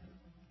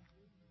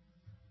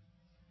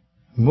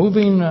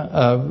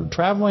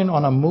 Traveling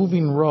on a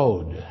moving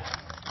road.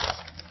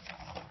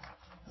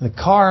 The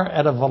car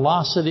at a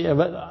velocity,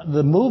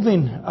 the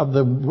moving of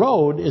the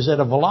road is at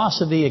a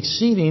velocity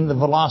exceeding the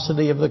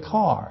velocity of the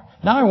car.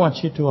 Now I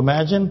want you to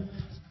imagine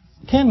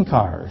 10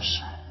 cars.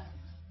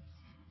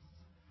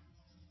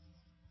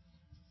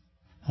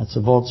 That's a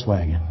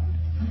Volkswagen.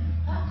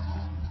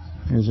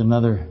 Here's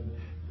another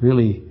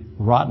really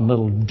rotten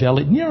little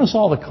jelly. You notice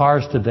all the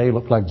cars today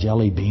look like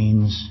jelly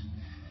beans?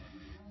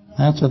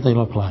 That's what they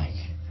look like.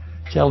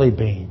 Jelly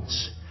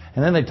beans.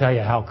 And then they tell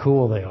you how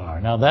cool they are.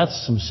 Now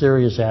that's some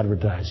serious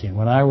advertising.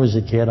 When I was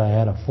a kid, I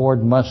had a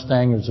Ford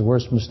Mustang. It was the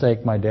worst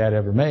mistake my dad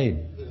ever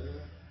made.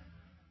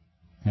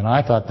 And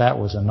I thought that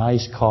was a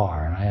nice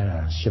car. And I had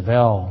a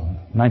Chevelle,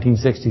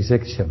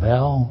 1966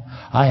 Chevelle.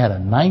 I had a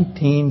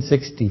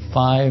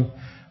 1965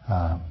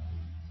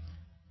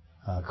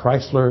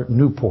 Chrysler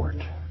Newport.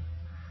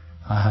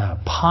 I had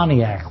a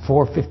Pontiac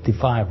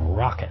 455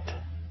 Rocket.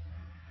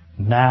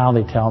 Now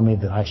they tell me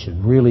that I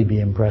should really be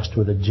impressed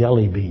with a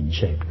jelly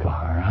bean-shaped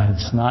car.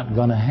 It's not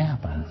going to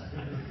happen.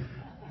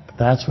 But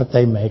that's what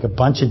they make, a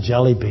bunch of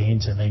jelly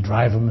beans, and they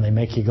drive them and they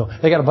make you go.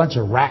 They got a bunch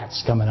of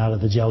rats coming out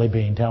of the jelly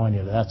bean telling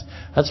you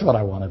that's what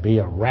I want to be,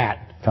 a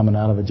rat coming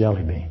out of a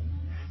jelly bean.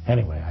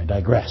 Anyway, I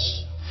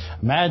digress.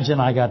 Imagine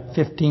I got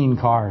 15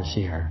 cars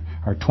here,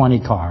 or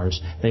 20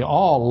 cars. They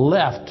all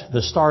left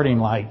the starting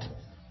light.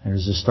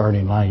 There's the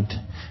starting light.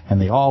 And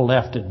they all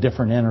left at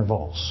different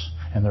intervals.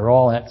 And they're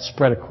all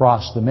spread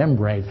across the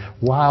membrane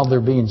while they're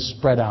being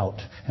spread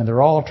out. And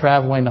they're all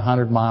traveling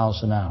 100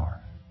 miles an hour.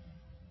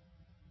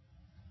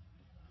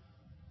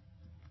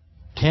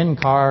 10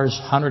 cars,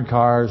 100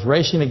 cars,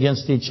 racing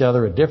against each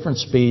other at different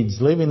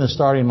speeds, leaving the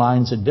starting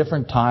lines at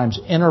different times,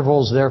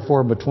 intervals,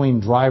 therefore, between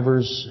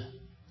drivers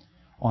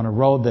on a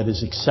road that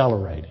is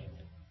accelerating.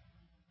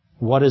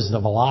 What is the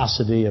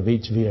velocity of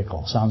each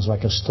vehicle? Sounds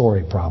like a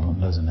story problem,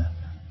 doesn't it?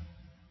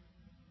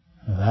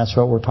 That's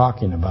what we're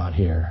talking about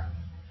here.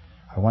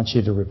 I want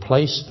you to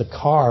replace the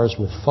cars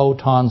with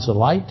photons of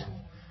light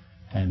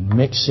and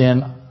mix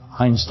in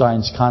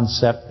Einstein's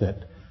concept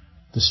that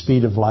the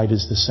speed of light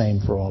is the same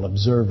for all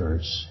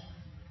observers,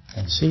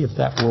 and see if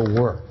that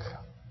will work.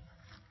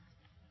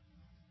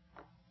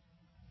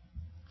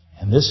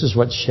 And this is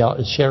what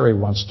Sherry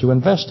wants to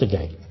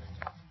investigate.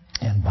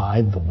 And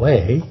by the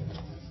way,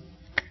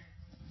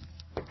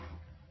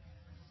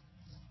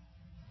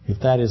 if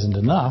that isn't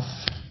enough,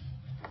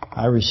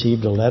 I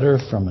received a letter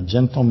from a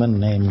gentleman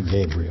named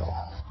Gabriel.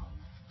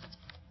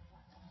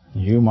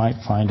 You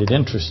might find it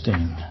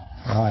interesting.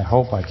 Well, I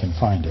hope I can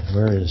find it.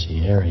 Where is he?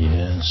 There he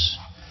is.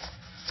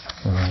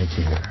 Right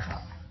here.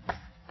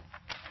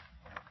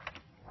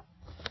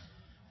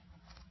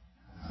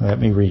 Let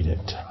me read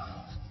it.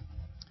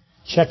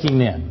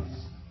 Checking in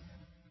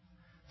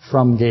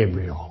from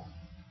Gabriel.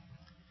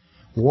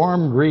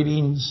 Warm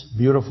greetings,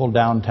 beautiful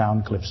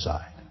downtown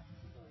Cliffside.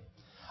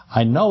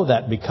 I know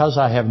that because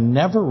I have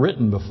never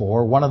written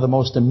before, one of the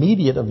most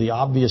immediate of the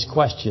obvious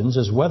questions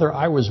is whether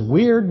I was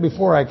weird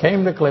before I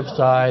came to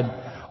Cliffside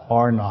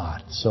or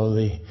not. So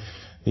the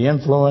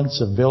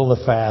influence of Bill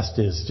the Fast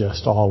is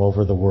just all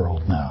over the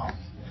world now.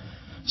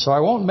 So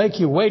I won't make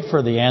you wait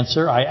for the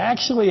answer. I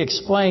actually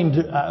explained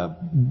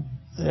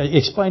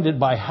it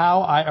by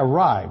how I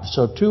arrived.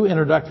 So 2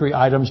 introductory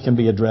items can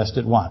be addressed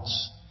at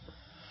once.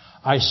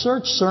 I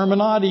searched sermon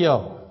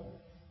audio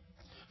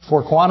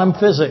for quantum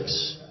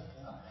physics.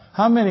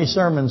 How many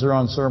sermons are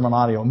on sermon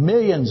audio?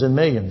 Millions and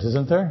millions,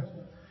 isn't there?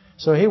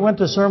 So he went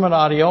to sermon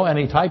audio and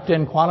he typed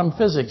in quantum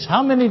physics.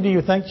 How many do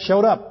you think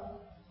showed up?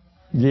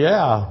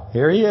 Yeah,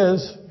 here he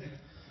is.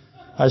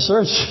 I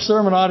searched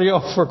sermon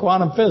audio for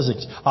quantum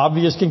physics.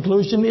 Obvious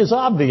conclusion is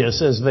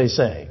obvious, as they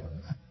say.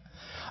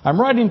 I'm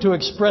writing to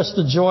express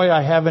the joy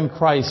I have in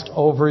Christ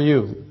over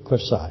you,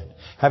 Cliffside,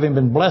 having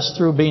been blessed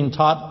through being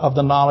taught of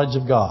the knowledge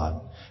of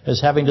God,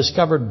 as having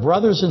discovered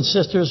brothers and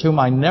sisters whom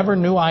I never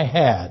knew I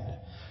had.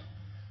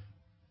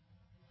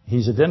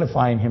 He's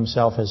identifying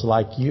himself as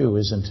like you,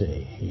 isn't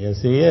he?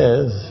 Yes, he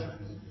is.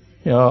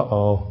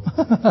 Uh-oh.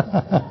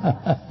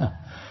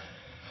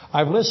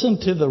 I've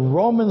listened to the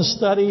Roman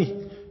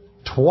study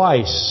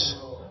twice.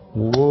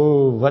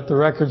 Whoa, let the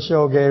record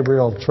show,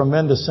 Gabriel.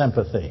 Tremendous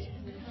sympathy.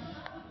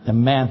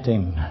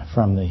 Emanating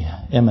from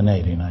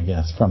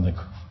the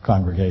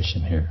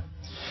congregation here.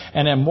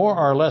 And am more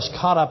or less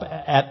caught up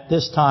at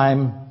the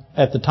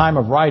time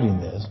of writing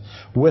this,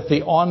 with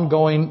the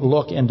ongoing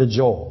look into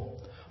Joel.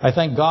 I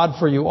thank God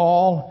for you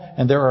all,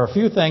 and there are a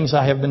few things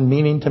I have been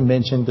meaning to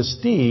mention to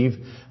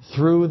Steve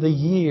through the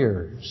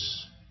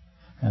years.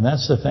 And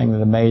that's the thing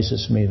that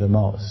amazes me the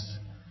most.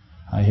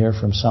 I hear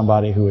from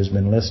somebody who has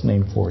been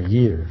listening for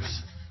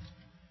years,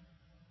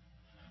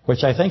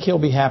 which I think he'll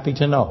be happy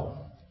to know.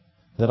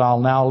 that I'll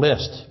now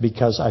list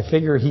because I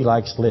figure he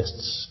likes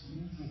lists.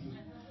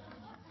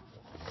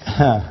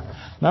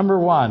 Number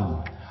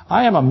 1,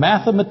 I am a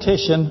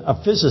mathematician,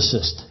 a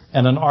physicist,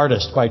 and an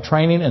artist by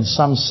training in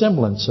some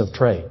semblance of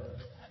trade,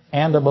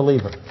 and a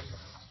believer.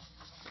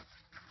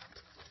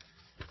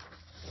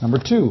 Number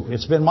 2,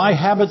 it's been my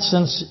habit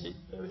since...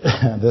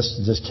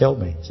 this just killed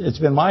me. It's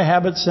been my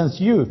habit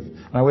since youth,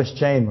 and I wish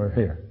Jane were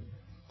here,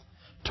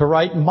 to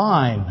write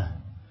mine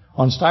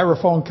on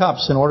styrofoam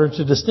cups in order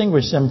to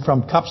distinguish them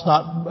from cups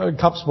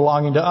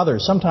belonging to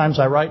others. Sometimes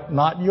I write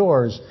not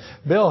yours.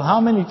 Bill,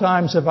 how many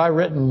times have I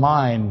written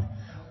mine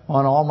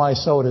on all my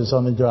sodas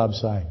on the job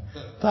site?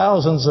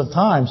 Thousands of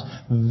times.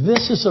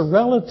 This is a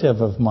relative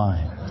of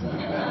mine.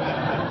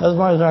 That's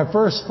my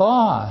first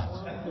thought.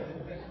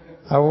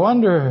 I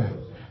wonder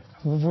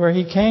where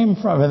he came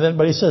from.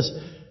 But he says,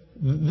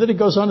 then it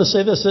goes on to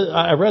say this.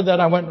 I read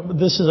that, I went,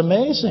 this is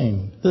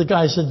amazing. The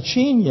guy's a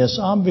genius,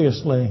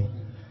 obviously.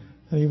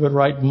 And he would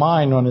write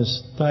mine on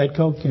his Diet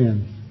Coke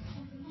can.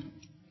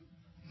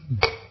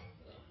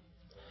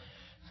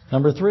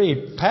 Number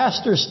 3,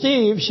 Pastor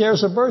Steve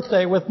shares a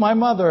birthday with my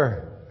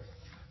mother.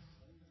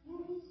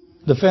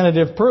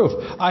 Definitive proof.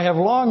 I have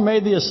long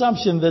made the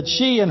assumption that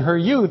she in her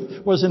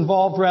youth was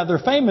involved rather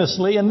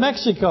famously in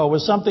Mexico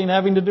with something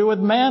having to do with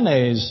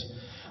mayonnaise.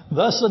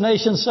 Thus the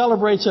nation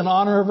celebrates in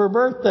honor of her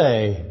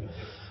birthday.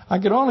 I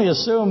could only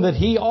assume that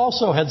he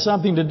also had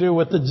something to do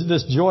with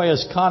this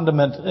joyous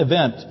condiment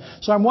event.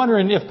 So I'm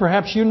wondering if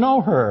perhaps you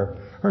know her.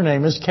 Her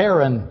name is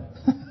Karen.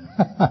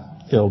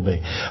 Killed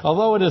me.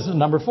 Although it is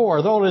number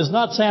 4, though it is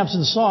not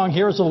Samson's song,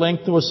 here's a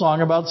link to a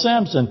song about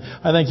Samson.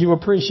 I think you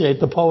appreciate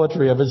the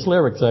poetry of its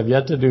lyrics. I've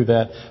yet to do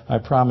that. I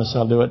promise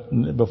I'll do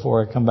it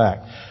before I come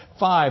back.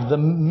 5, the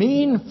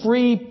mean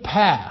free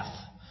path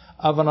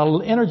of an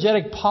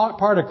energetic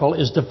particle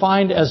is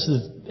defined as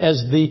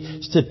the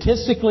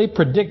statistically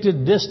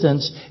predicted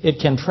distance it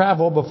can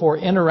travel before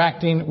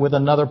interacting with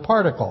another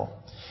particle.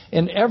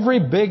 In every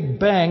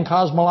Big Bang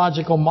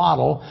cosmological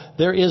model,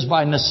 there is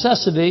by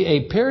necessity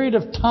a period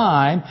of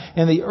time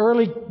in the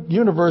early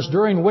universe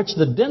during which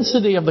the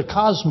density of the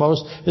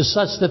cosmos is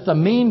such that the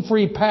mean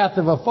free path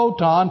of a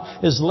photon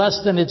is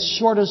less than its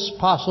shortest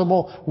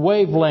possible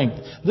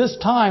wavelength. This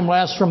time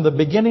lasts from the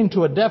beginning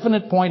to a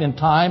definite point in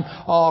time,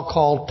 all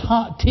called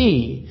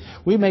t.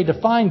 We may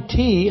define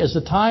t as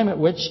the time at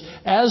which,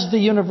 as the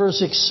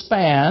universe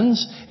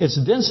expands, its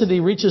density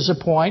reaches a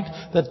point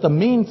that the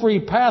mean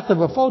free path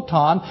of a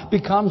photon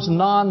becomes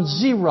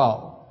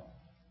non-zero.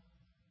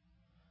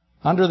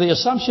 Under the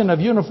assumption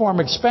of uniform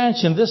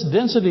expansion, this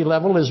density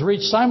level is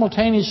reached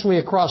simultaneously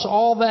across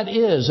all that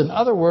is. In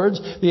other words,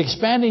 the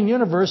expanding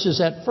universe is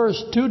at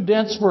first too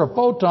dense for a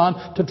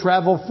photon to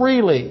travel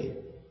freely,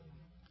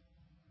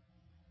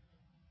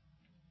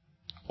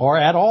 or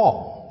at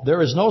all.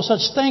 There is no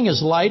such thing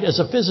as light as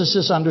a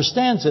physicist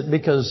understands it,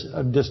 because,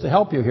 just to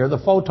help you here, the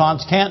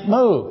photons can't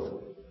move.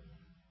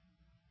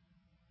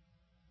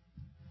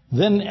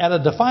 Then at a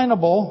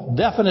definable,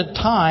 definite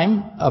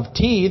time of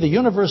t, the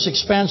universe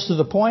expands to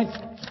the point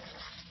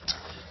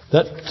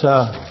that,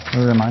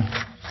 where am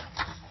I?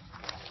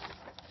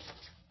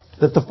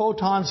 That the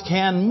photons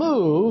can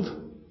move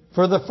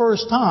for the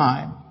first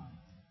time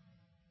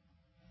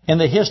in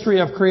the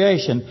history of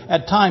creation.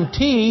 At time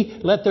t,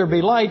 let there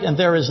be light, and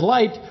there is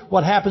light.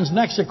 What happens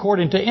next,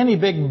 according to any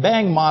Big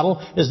Bang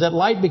model, is that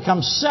light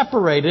becomes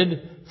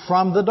separated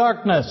from the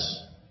darkness.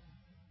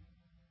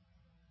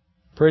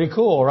 Pretty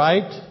cool,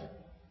 right?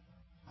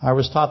 I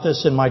was taught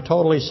this in my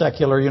totally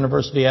secular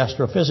university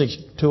astrophysics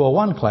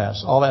 201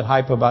 class. All that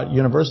hype about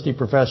university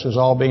professors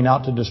all being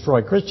out to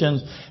destroy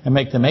Christians and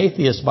make them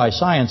atheists by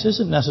science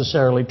isn't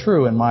necessarily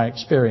true in my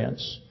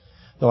experience.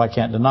 Though I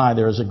can't deny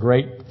there is a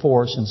great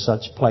force in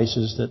such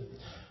places that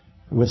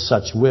with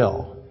such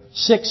will.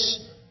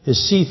 6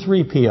 is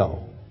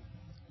C3PO.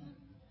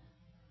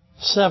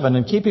 7,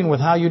 in keeping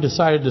with how you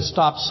decided to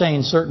stop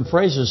saying certain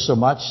phrases so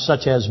much,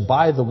 such as,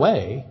 by the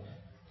way,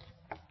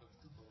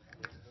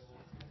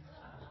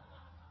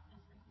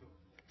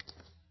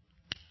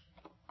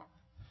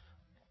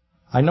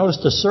 I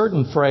noticed a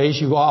certain phrase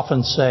you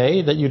often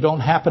say that you don't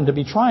happen to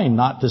be trying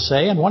not to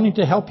say, and wanting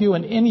to help you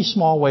in any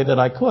small way that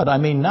I could. I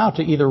mean now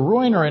to either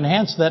ruin or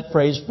enhance that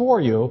phrase for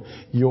you,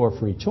 your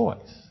free choice.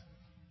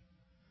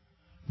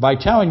 By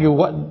telling you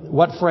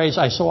what phrase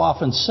I so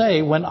often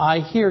say when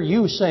I hear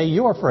you say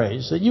your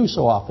phrase that you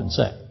so often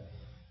say.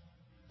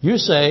 You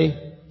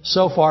say,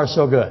 so far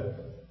so good.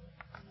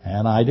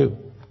 And I do.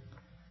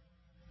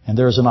 And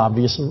there's an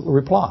obvious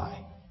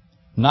reply.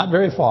 Not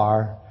very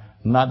far,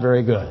 not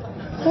very good.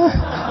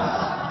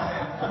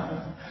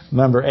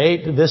 Number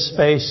 8, this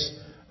space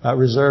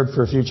reserved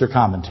for future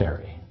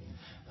commentary.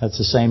 That's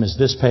the same as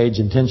this page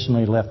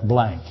intentionally left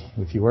blank.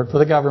 If you work for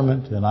the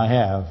government, and I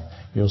have,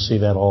 you'll see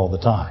that all the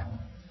time.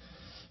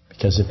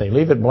 Because if they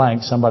leave it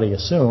blank, somebody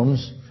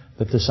assumes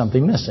that there's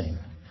something missing.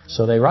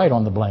 So they write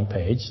on the blank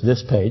page,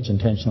 this page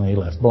intentionally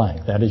left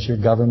blank. That is your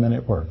government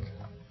at work.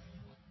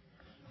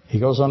 He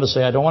goes on to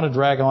say, I don't want to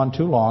drag on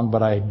too long,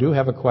 but I do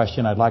have a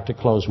question I'd like to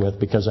close with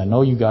because I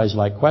know you guys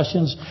like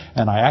questions,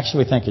 and I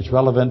actually think it's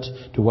relevant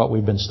to what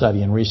we've been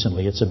studying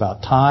recently. It's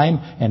about time,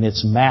 and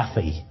it's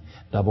mathy.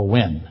 Double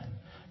win.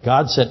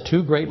 God set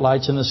two great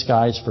lights in the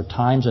skies for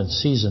times and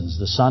seasons,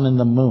 the sun and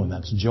the moon.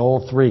 That's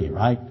Joel 3,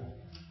 right?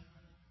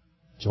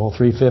 Joel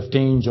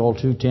 3:15, Joel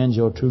 2:10,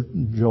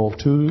 Joel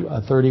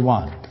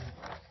 2:31.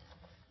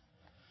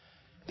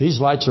 These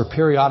lights are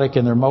periodic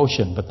in their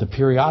motion, but the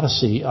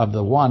periodicity of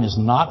the one is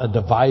not a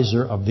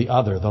divisor of the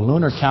other. The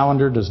lunar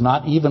calendar does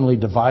not evenly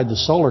divide the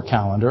solar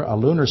calendar. A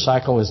lunar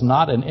cycle is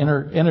not an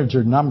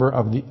integer number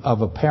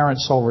of apparent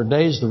solar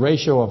days. The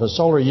ratio of a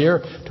solar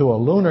year to a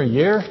lunar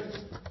year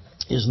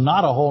is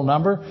not a whole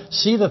number.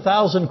 See the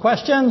 1,000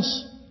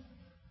 questions?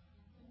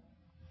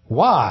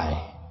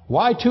 Why?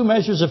 Why two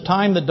measures of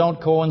time that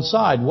don't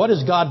coincide? What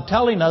is God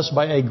telling us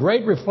by a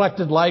great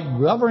reflected light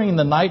governing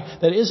the night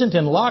that isn't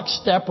in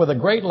lockstep with a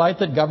great light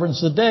that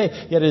governs the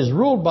day, yet is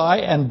ruled by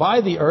and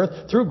by the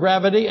earth through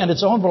gravity and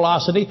its own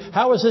velocity?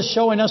 How is this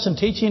showing us and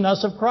teaching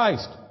us of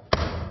Christ?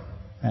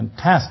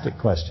 Fantastic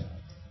question.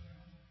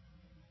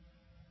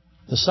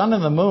 The sun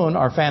and the moon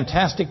are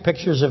fantastic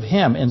pictures of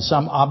Him in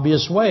some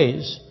obvious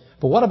ways.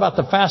 But what about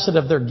the facet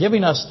of they're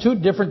giving us two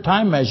different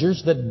time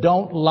measures that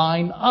don't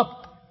line up?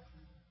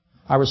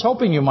 I was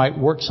hoping you might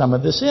work some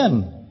of this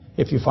in,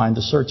 if you find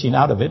the searching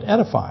out of it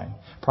edifying.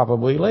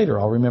 Probably later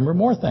I'll remember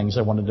more things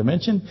I wanted to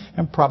mention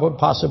and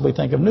possibly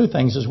think of new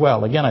things as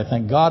well. Again, I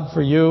thank God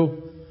for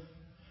you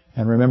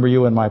and remember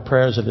you in my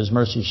prayers that His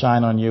mercy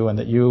shine on you and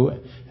that you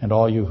and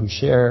all you who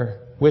share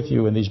with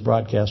you in these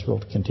broadcasts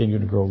will continue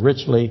to grow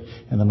richly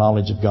in the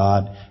knowledge of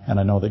God. And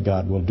I know that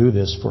God will do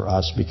this for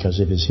us because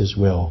it is His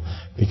will,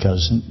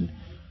 because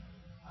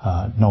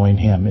knowing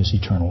Him is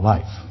eternal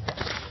life.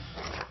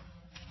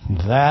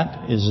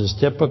 That is as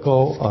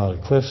typical a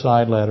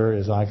cliffside letter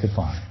as I could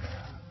find.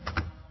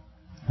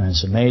 And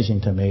it's amazing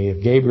to me,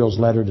 if Gabriel's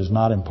letter does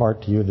not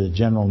impart to you the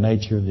general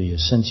nature, the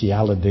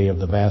essentiality of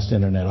the vast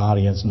internet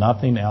audience,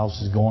 nothing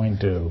else is going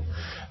to.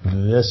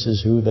 This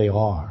is who they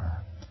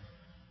are.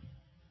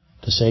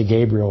 To say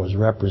Gabriel is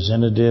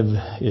representative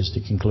is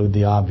to conclude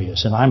the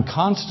obvious. And I'm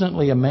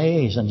constantly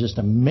amazed, and just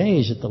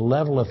amazed at the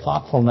level of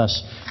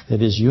thoughtfulness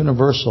that is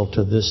universal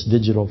to this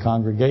digital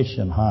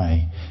congregation.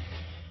 Hi.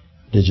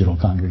 Digital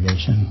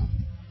congregation.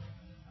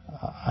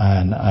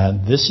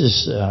 And this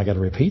is, I got to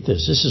repeat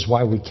this is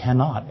why we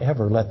cannot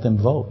ever let them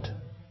vote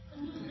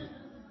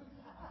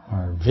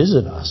or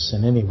visit us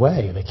in any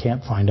way. They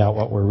can't find out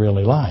what we're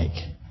really like.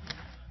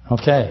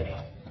 Okay,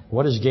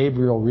 what is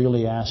Gabriel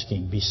really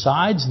asking?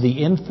 Besides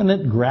the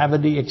infinite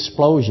gravity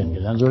explosion,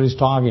 because that's what he's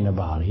talking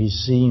about.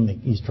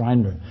 He's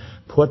trying to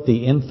put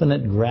the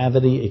infinite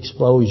gravity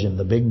explosion,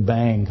 the Big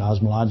Bang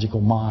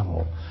cosmological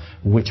model,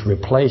 which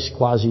replaced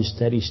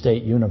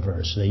quasi-steady-state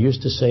universe. They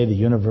used to say the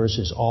universe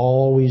has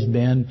always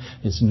been,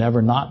 it's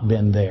never not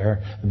been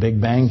there. The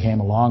Big Bang came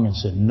along and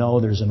said, no,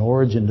 there's an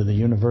origin to the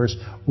universe.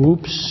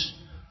 Oops,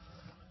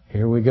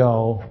 here we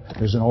go.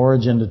 There's an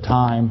origin to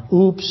time.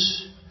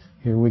 Oops,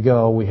 here we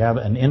go. We have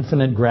an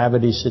infinite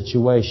gravity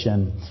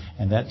situation,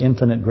 and that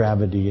infinite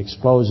gravity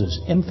exposes.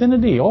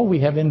 Infinity, oh, we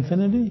have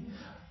infinity?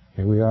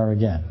 Here we are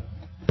again.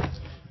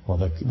 Well,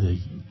 the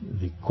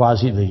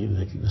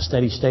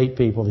steady state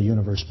people, the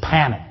universe,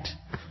 panicked.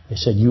 They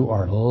said, you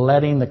are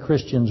letting the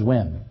Christians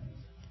win.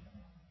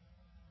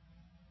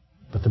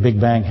 But the Big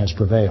Bang has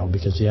prevailed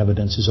because the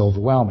evidence is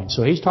overwhelming.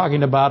 So he's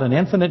talking about an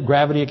infinite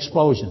gravity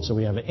explosion. So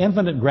we have an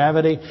infinite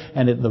gravity,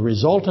 and the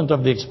resultant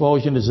of the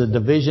explosion is a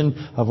division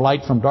of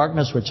light from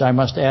darkness, which I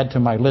must add to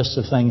my list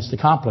of things to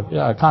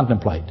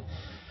contemplate.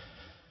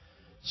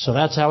 So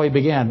that's how he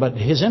began. But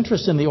his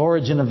interest in the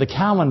origin of the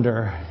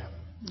calendar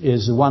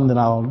is the one that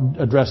I'll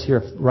address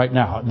here right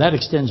now. That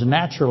extends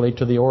naturally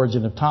to the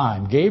origin of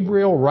time.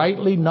 Gabriel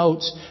rightly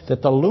notes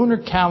that the lunar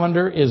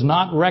calendar is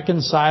not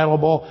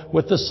reconcilable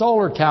with the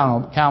solar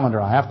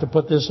calendar. I have to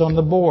put this on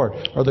the board.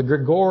 Or the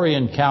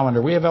Gregorian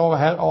calendar. We have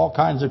all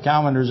kinds of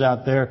calendars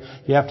out there.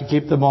 You have to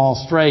keep them all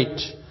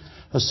straight.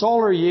 A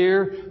solar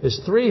year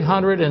is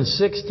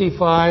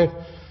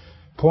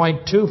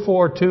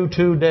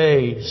 365.2422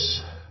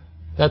 days.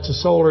 That's a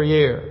solar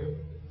year.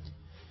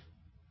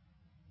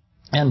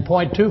 And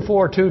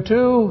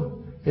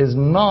 0.2422 is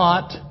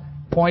not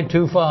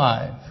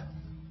 0.25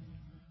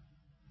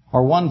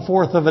 or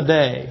 1/4 of a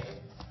day.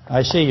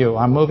 I see you.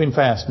 I'm moving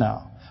fast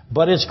now.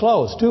 But it's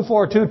close.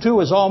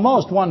 2422 is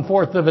almost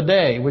 1/4 of a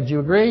day. Would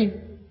you agree?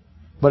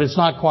 But it's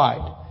not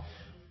quite.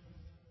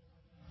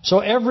 So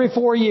every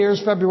 4 years,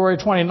 February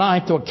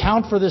 29th, to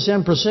account for this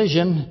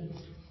imprecision,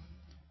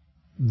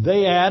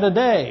 they add a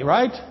day,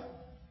 right?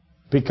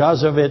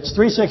 Because of its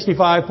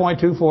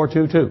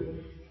 365.2422.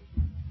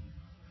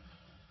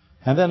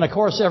 And then, of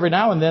course, every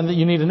now and then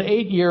you need an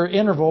 8-year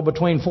interval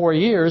between 4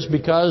 years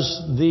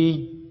because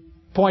the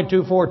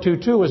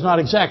 0.2422 is not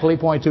exactly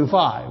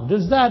 0.25.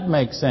 Does that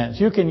make sense?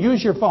 You can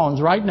use your phones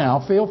right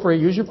now. Feel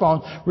free, use your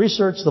phone.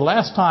 Research the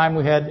last time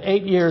we had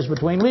 8 years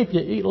between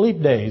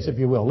leap days, if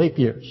you will, leap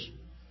years.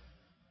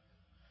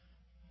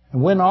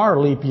 And when are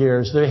leap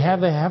years? They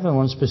have them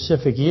on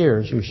specific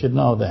years. You should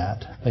know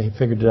that. They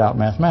figured it out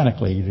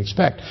mathematically, you'd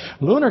expect.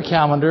 Lunar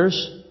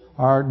calendars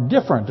are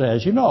different,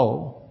 as you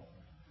know.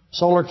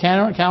 Solar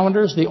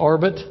calendars, the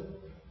orbit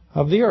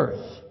of the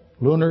Earth.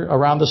 Lunar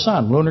around the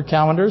sun. Lunar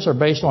calendars are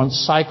based on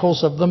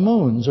cycles of the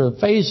moons or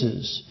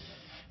phases.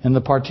 And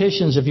the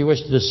partitions, if you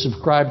wish to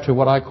subscribe to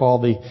what I call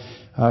the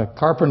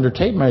Carpenter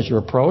tape measure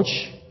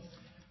approach,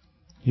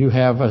 you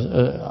have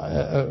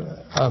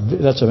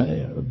that's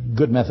a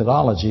good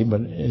methodology,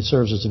 but it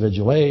serves as a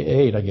visual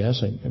aid, I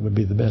guess. It would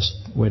be the best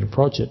way to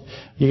approach it.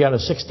 You got a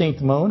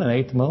 16th moon, an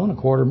 8th moon, a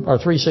quarter, or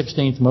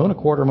 3/16th moon, a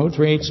quarter moon,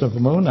 3/8 of a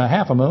moon, a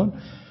half a moon.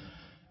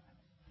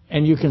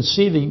 And you can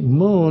see the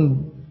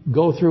moon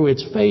go through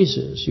its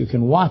phases. You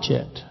can watch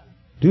it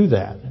do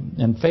that.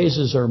 And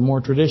phases are more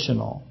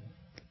traditional.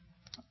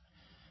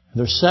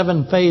 There's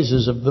 7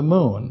 phases of the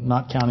moon,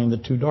 not counting the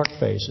 2 dark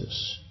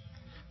phases.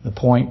 The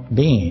point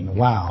being,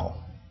 wow,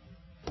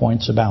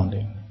 points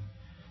abounding.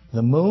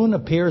 The moon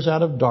appears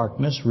out of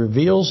darkness,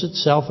 reveals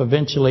itself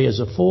eventually as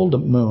a full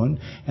moon,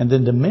 and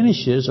then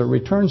diminishes or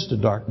returns to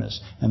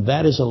darkness. And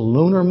that is a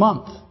lunar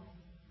month.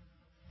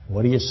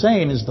 What he is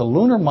saying is the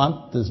lunar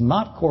month does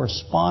not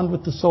correspond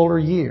with the solar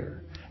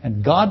year.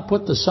 And God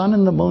put the sun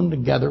and the moon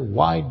together.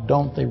 Why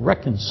don't they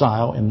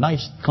reconcile in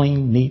nice,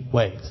 clean, neat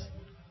ways?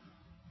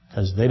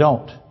 Because they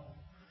don't.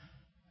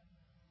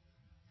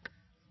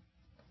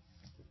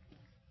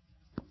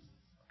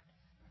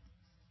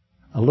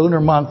 A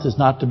lunar month is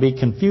not to be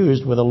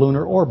confused with a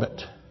lunar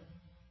orbit.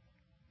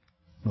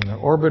 Lunar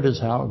orbit is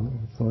how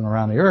it's going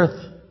around the Earth.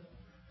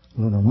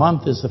 Lunar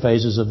month is the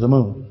phases of the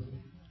moon.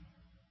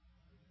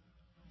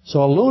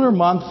 So a lunar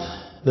month,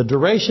 the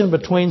duration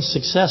between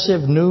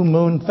successive new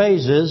moon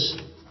phases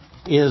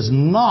is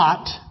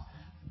not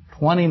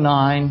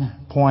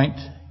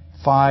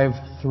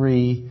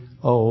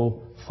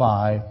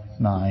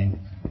 29.53059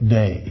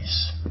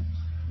 days.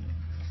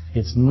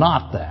 It's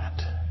not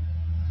that.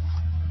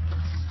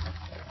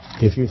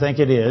 If you think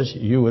it is,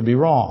 you would be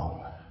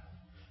wrong.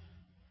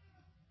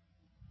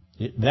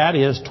 That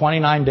is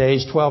 29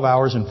 days, 12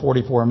 hours, and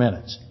 44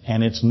 minutes.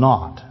 And it's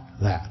not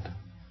that.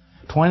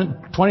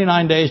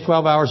 29 days,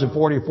 12 hours, and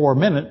 44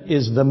 minutes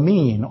is the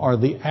mean or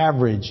the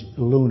average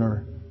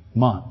lunar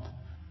month.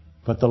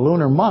 But the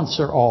lunar months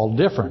are all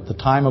different. The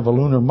time of a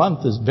lunar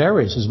month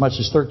varies as much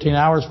as 13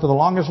 hours for the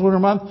longest lunar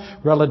month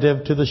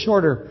relative to the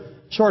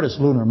shortest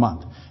lunar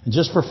month. And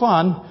just for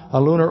fun, a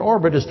lunar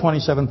orbit is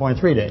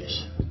 27.3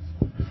 days.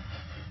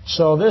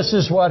 So this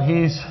is what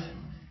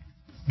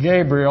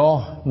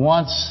Gabriel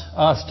wants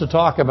us to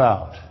talk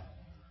about.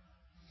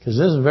 Because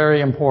this is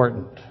very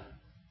important.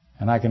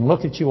 And I can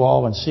look at you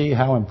all and see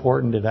how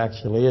important it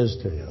actually is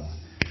to you.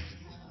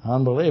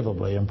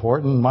 Unbelievably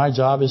important. My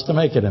job is to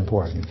make it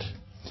important.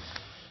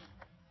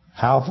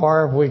 How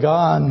far have we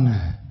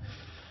gone?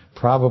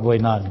 Probably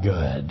not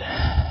good.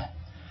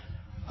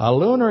 A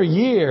lunar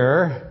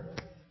year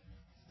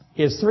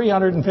is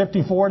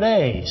 354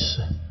 days.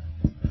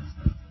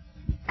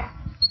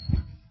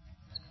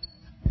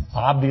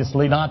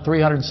 Obviously not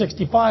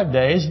 365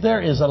 days. There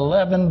is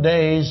 11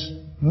 days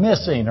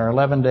missing, or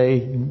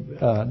 11-day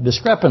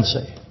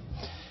discrepancy.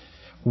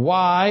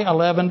 Why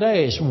 11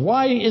 days?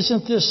 Why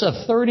isn't this a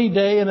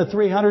 30-day and a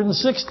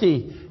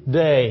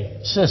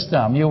 360-day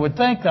system? You would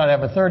think I'd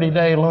have a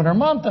 30-day lunar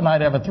month and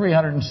I'd have a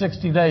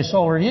 360-day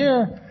solar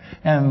year.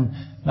 And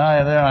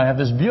I have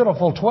this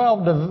beautiful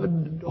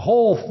 12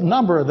 whole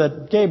number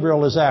that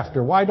Gabriel is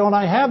after. Why don't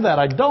I have that?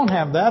 I don't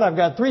have that. I've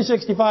got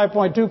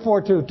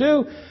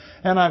 365.2422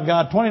 and I've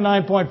got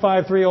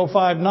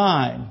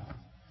 29.53059.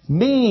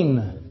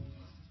 Mean.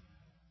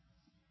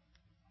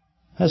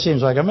 That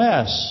seems like a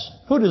mess.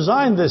 Who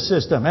designed this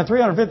system? And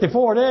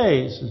 354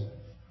 days.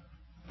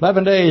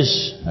 11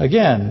 days,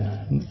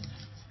 again,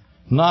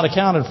 not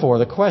accounted for.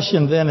 The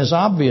question then is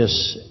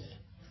obvious,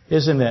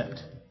 isn't it?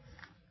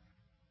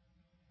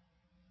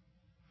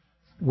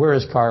 Where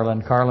is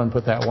Carlin? Carlin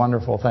put that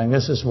wonderful thing.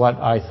 This is what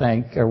I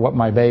think, or what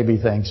my baby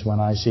thinks when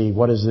I see,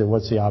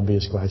 what's the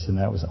obvious question?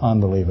 That was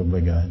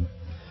unbelievably good.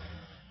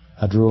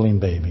 A drooling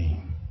baby.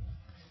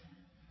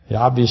 The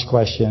obvious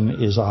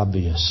question is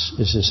obvious.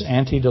 Is this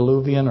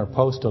antediluvian or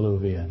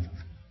post-diluvian?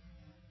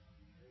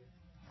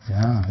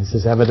 Yeah. Is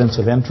this evidence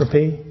of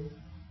entropy?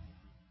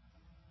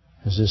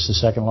 Is this the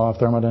second law of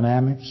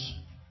thermodynamics?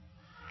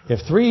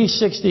 If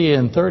 360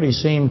 and 30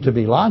 seem to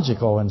be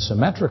logical and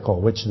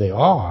symmetrical, which they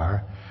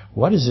are,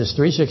 what is this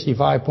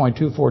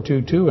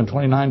 365.2422 and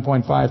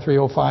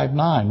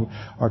 29.53059?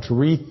 Or to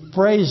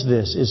rephrase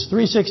this, is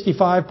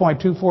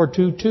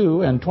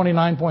 365.2422 and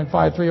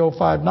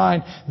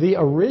 29.53059 the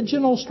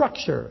original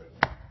structure?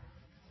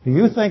 Do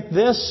you think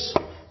this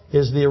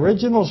is the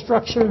original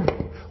structure,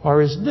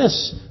 or is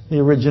this the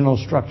original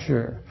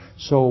structure?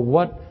 So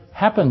what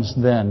happens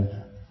then?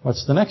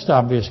 What's the next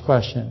obvious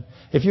question?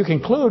 If you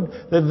conclude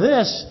that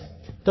this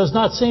does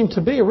not seem to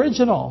be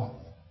original,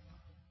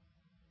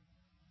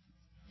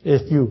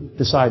 if you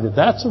decide that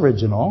that's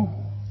original,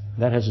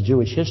 that has a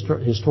Jewish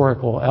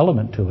historical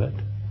element to it,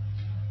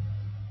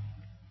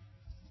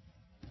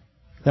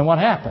 then what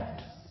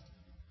happened?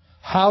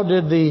 How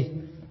did the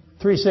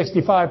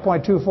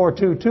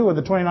 365.2422 or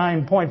the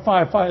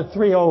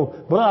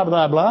 29.5530 blah,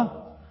 blah, blah,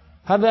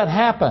 how did that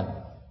happen?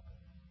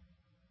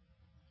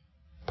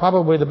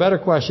 Probably the better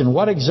question,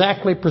 what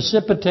exactly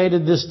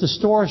precipitated this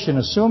distortion?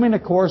 Assuming,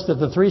 of course, that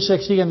the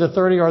 360 and the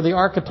 30 are the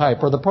archetype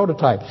or the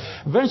prototype.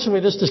 Eventually,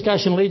 this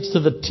discussion leads to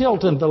the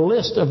tilt and the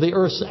list of the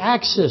Earth's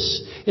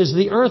axis.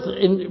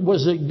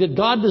 Did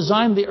God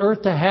design the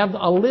Earth to have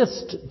a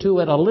list to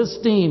it, a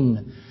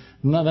listing?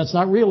 No, that's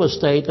not real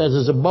estate. That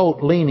is a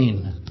boat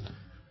leaning.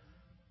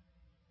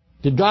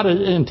 Did God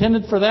intend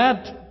it for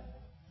that?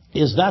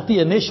 Is that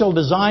the initial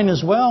design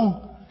as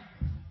well?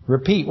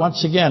 Repeat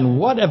once again,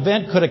 what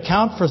event could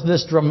account for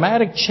this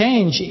dramatic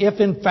change if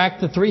in fact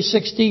the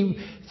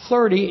 360-30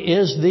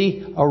 is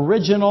the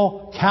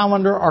original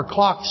calendar or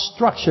clock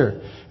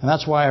structure? And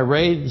that's why I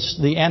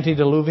raised the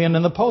antediluvian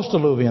and the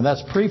postdiluvian.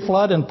 That's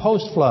pre-flood and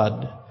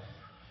post-flood.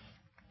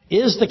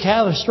 Is the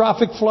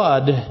catastrophic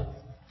flood,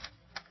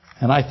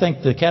 and I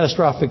think the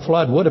catastrophic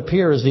flood would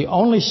appear as the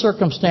only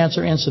circumstance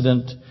or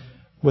incident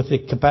with the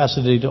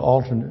capacity to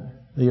alter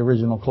the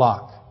original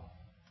clock,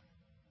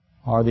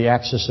 or the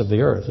axis of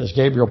the earth. As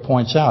Gabriel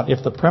points out,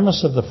 if the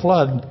premise of the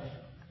flood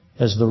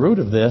is the root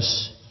of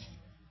this,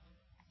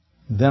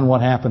 then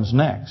what happens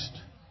next?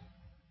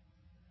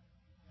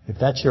 If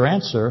that's your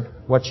answer,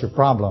 what's your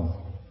problem?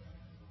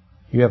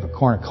 You have a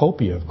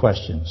cornucopia of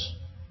questions.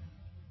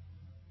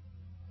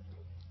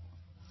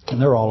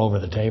 And they're all over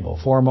the table.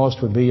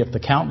 Foremost would be, if the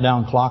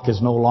countdown clock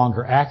is no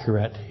longer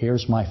accurate,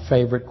 here's my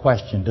favorite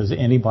question. Does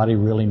anybody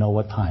really know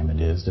what time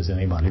it is? Does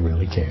anybody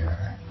really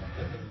care?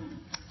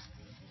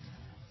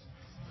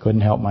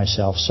 Couldn't help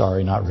myself.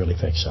 Sorry, not really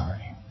fake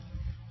sorry.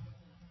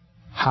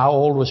 How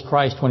old was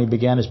Christ when He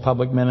began His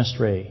public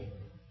ministry?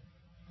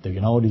 Do you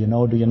know? Do you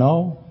know? Do you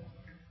know?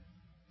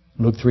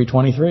 Luke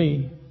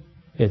 3:23.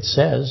 It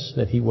says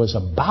that He was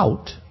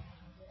about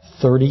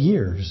 30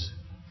 years.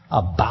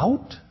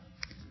 About?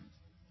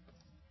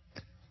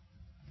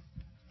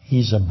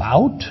 He's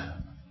about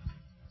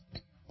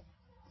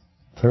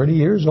 30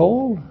 years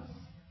old?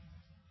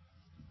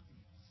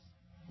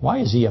 Why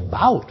is He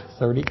about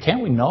 30?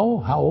 Can't we know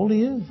how old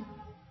He is?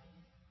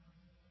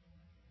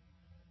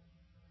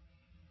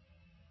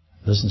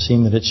 Doesn't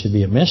seem that it should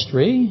be a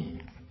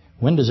mystery.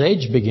 When does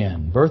age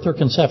begin? Birth or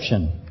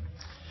conception?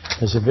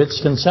 Because if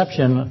it's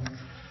conception,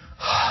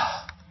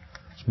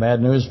 it's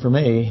bad news for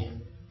me.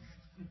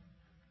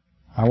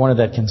 I wanted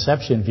that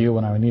conception view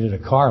when I needed a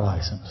car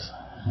license.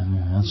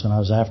 And that's when I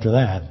was after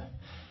that.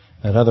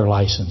 That other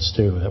license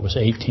too. That was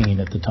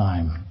 18 at the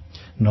time.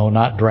 No,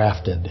 not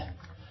drafted.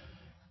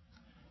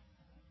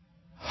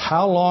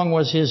 How long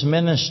was His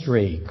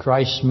ministry,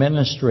 Christ's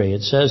ministry?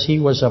 It says He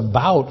was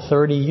about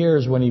 30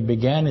 years when He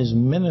began His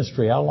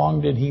ministry. How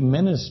long did He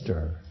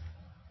minister?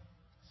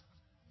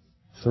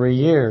 3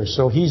 years.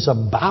 So He's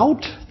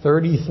about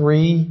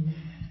 33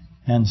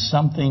 and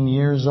something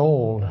years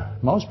old.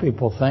 Most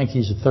people think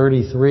He's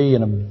 33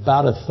 and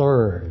about a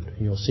third.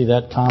 You'll see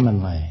that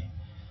commonly.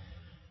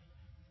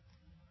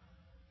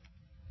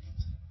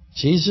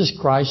 Jesus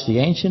Christ, the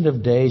Ancient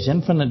of Days,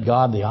 infinite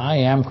God, the I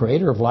Am,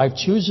 creator of life,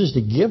 chooses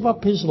to give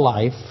up His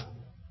life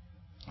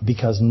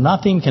because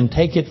nothing can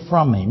take it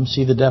from Him.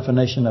 See the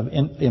definition of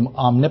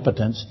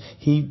omnipotence.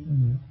 He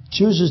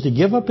chooses to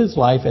give up His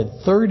life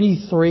at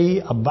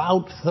 33,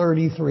 about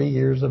 33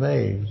 years of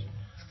age.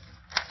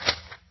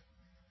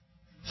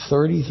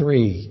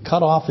 33.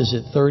 Cut off is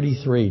at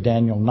 33.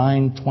 Daniel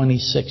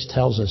 9:26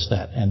 tells us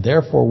that. And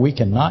therefore we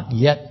cannot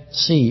yet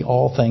see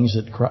all things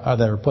that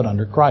are put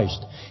under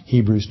Christ.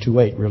 Hebrews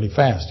 2:8, really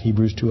fast.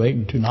 Hebrews 2:8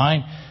 and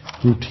 2:9,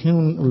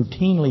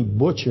 routinely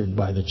butchered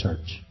by the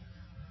church.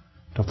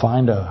 To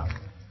find a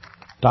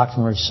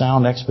doctrinally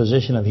sound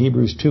exposition of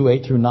Hebrews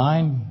 2:8 through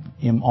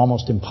 9,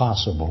 almost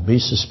impossible. Be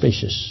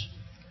suspicious.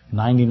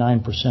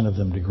 99% of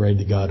them degrade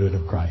the Godhood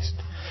of Christ.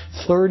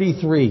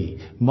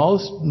 33.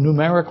 Most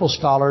numerical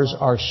scholars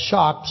are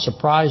shocked,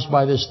 surprised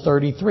by this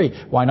 33.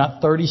 Why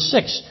not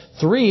 36?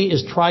 3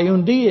 is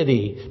triune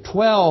deity.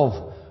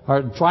 12,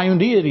 or triune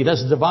deity,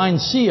 that's divine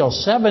seal.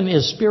 7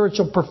 is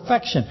spiritual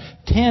perfection.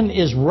 10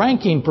 is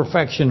ranking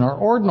perfection or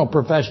ordinal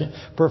perfection.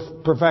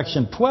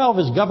 12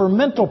 is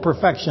governmental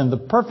perfection, the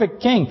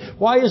perfect king.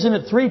 Why isn't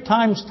it 3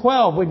 times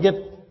 12? We'd get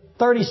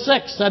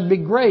 36. That'd be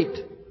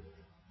great.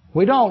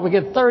 We don't. We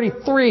get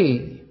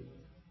 33.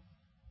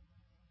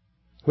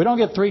 We don't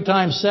get 3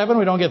 times 7.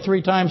 We don't get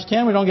 3 times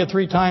 10. We don't get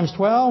 3 times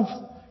 12.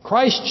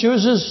 Christ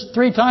chooses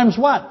 3 times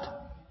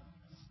what?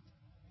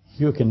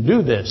 You can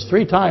do this.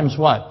 3 times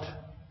what?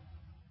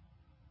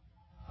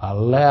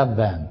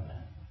 11.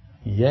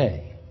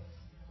 Yay.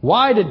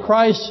 Why did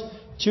Christ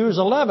choose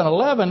 11?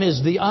 11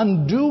 is the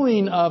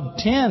undoing of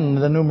 10,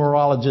 the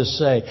numerologists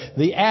say.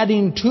 The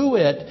adding to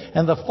it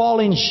and the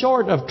falling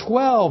short of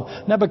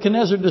 12.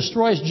 Nebuchadnezzar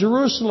destroys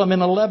Jerusalem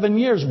in 11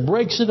 years,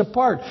 breaks it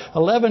apart.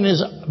 11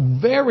 is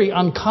very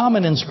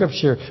uncommon in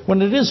Scripture.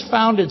 When it is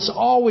found, it's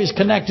always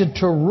connected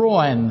to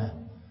ruin.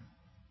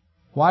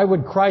 Why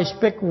would Christ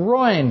pick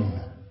ruin?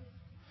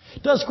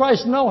 Does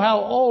Christ know how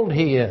old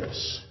He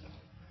is?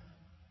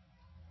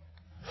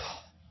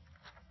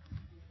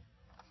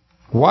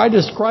 Why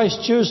does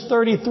Christ choose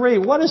 33?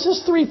 What is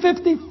this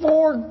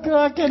 354?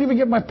 I can't even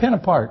get my pen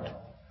apart.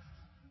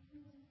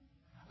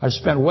 I've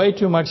spent way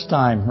too much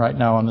time right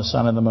now on the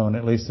sun and the moon,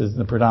 at least is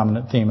the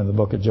predominant theme of the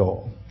book of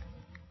Joel.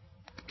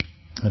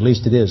 At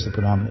least it is the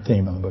predominant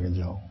theme of the book of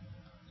Joel.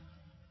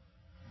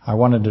 I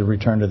wanted to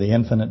return to the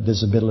infinite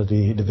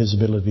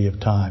divisibility of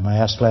time. I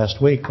asked last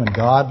week, when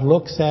God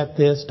looks at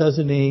this,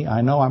 doesn't He?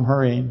 I know I'm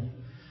hurrying.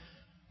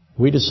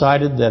 We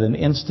decided that an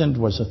instant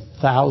was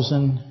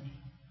 1,000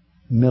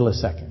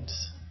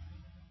 milliseconds.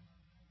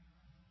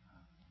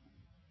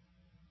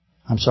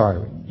 I'm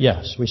sorry.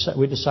 Yes,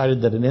 we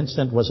decided that an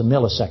instant was a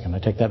millisecond. I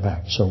take that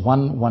back. So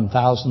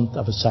 1/1000th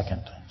of a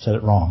second. Said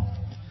it wrong.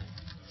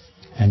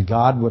 And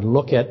God would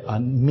look at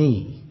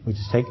me. We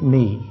just take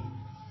me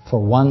for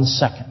 1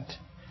 second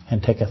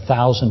and take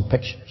 1,000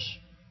 pictures.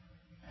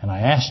 And I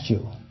asked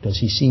you, does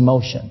He see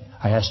motion?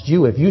 I asked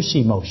you if you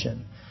see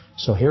motion.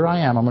 So here I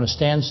am. I'm going to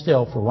stand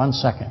still for 1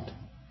 second.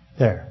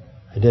 There.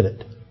 I did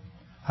it.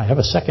 I have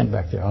a second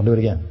back there. I'll do it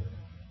again.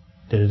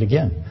 Did it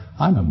again.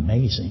 I'm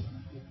amazing.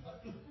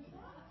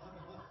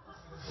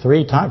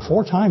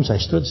 4 times I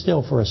stood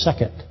still for a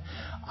second.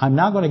 I'm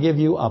now going to give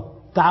you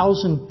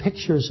 1,000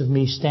 pictures of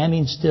me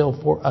standing still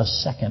for a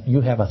second. You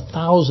have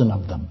 1,000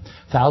 of them.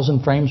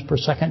 1,000 frames per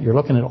second. You're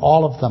looking at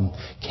all of them.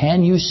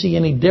 Can you see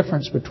any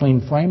difference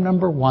between frame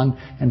number 1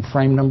 and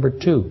frame number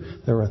 2?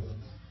 They're a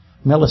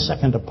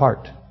millisecond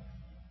apart.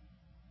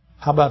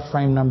 How about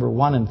frame number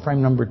 1 and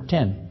frame number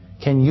 10?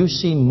 Can you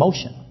see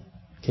motion?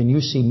 Can you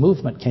see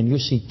movement? Can you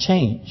see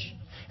change?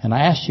 And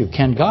I asked you,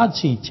 can God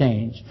see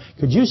change?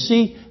 Could you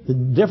see the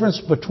difference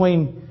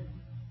between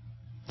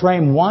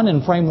frame 1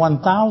 and frame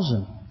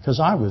 1,000? Because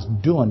I was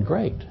doing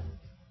great.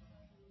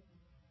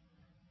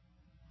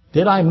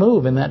 Did I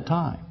move in that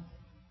time?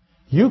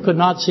 You could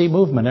not see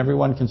movement.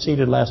 Everyone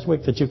conceded last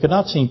week that you could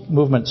not see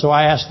movement. So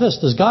I asked this,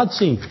 does God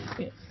see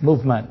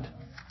movement?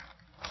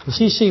 Does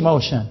He see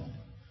motion?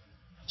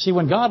 See,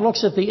 when God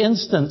looks at the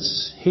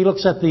instance, He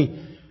looks at the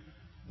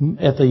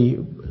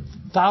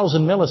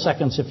 1,000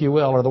 milliseconds, if you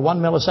will, or the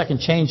 1 millisecond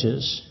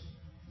changes.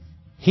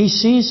 He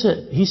sees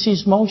it. He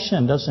sees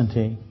motion, doesn't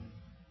He?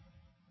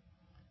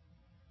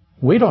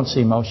 We don't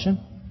see motion.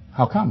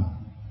 How come?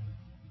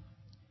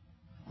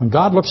 When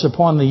God looks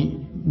upon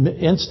the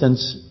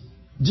instance,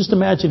 just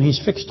imagine He's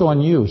fixed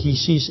on you. He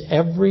sees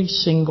every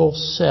single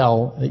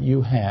cell that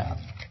you have.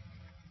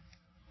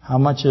 How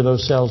much are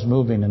those cells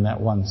moving in that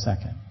 1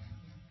 second?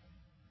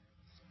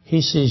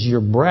 He sees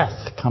your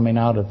breath coming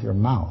out of your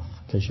mouth,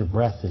 because your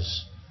breath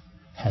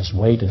has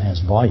weight and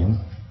has volume.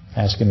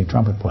 Ask any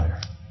trumpet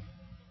player.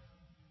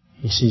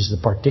 He sees the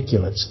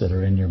particulates that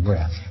are in your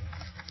breath.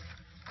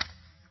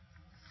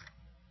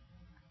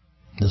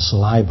 The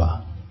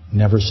saliva.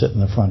 Never sit in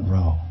the front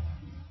row.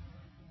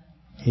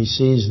 He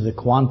sees the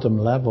quantum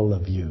level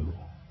of you.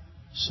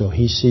 So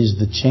He sees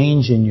the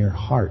change in your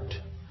heart,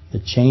 the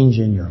change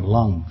in your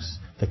lungs,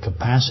 the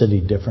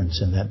capacity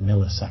difference in that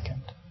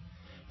millisecond.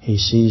 He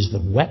sees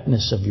the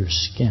wetness of your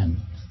skin.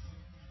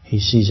 He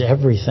sees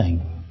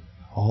everything,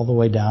 all the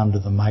way down to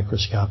the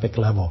microscopic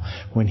level.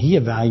 When He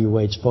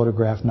evaluates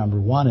photograph number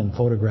 1 and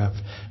photograph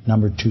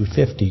number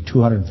 250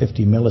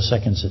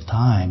 milliseconds of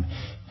time,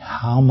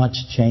 how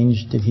much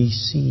change did He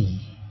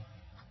see?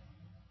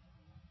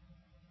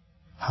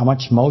 How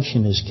much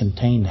motion is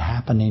contained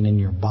happening in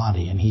your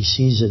body? And He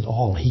sees it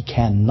all. He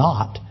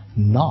cannot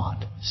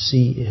not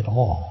see it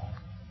all.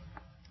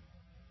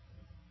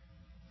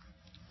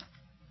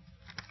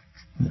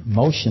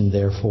 Motion,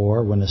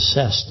 therefore, when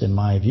assessed, in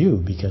my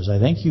view, because I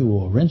think you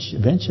will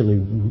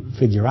eventually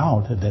figure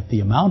out that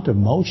the amount of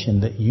motion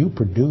that you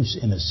produce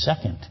in a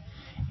second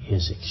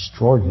is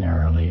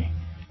extraordinarily,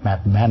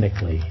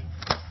 mathematically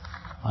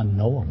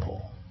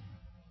unknowable.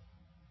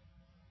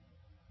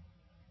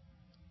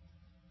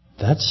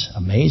 That's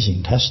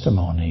amazing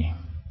testimony.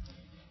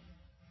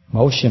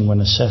 Motion,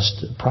 when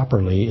assessed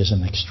properly, is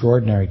an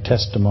extraordinary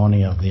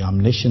testimony of the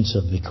omniscience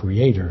of the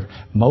Creator.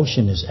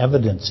 Motion is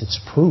evidence, it's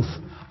proof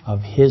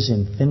of His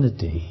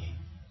infinity.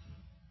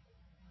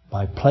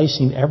 By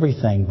placing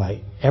everything,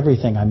 I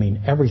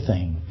mean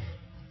everything,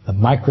 the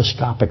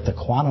microscopic, the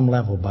quantum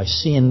level, by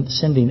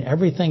sending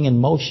everything in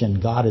motion,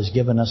 God has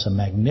given us a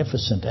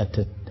magnificent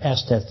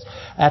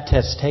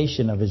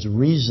attestation of His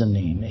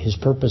reasoning, His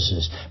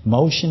purposes.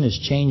 Motion is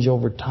change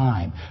over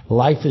time.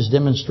 Life is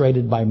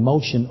demonstrated by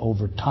motion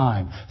over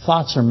time.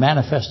 Thoughts are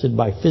manifested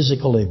by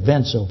physical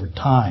events over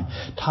time.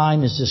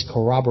 Time is this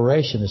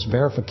corroboration, this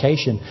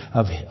verification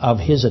of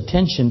His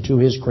attention to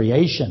His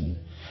creation.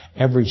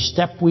 Every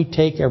step we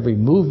take, every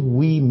move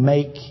we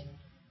make,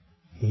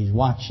 He's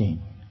watching.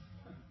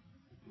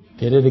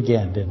 Did it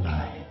again, didn't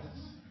I?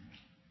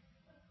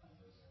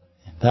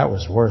 That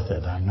was worth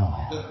it, I know.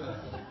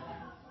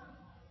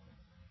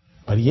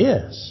 But He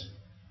is.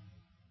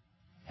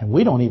 And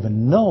we don't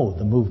even know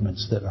the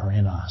movements that are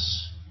in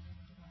us,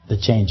 the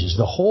changes.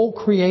 The whole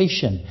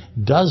creation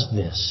does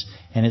this,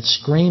 and it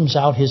screams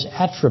out His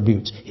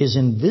attributes, His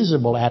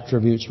invisible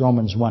attributes,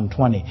 Romans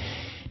 1:20.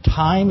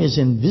 Time is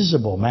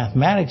invisible.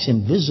 Mathematics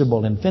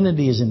invisible.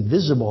 Infinity is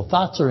invisible.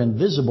 Thoughts are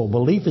invisible.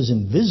 Belief is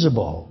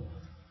invisible.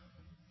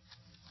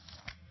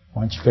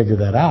 Once you figure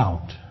that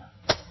out,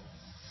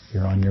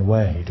 you're on your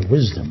way to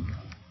wisdom.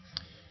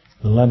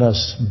 Let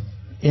us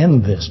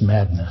end this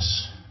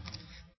madness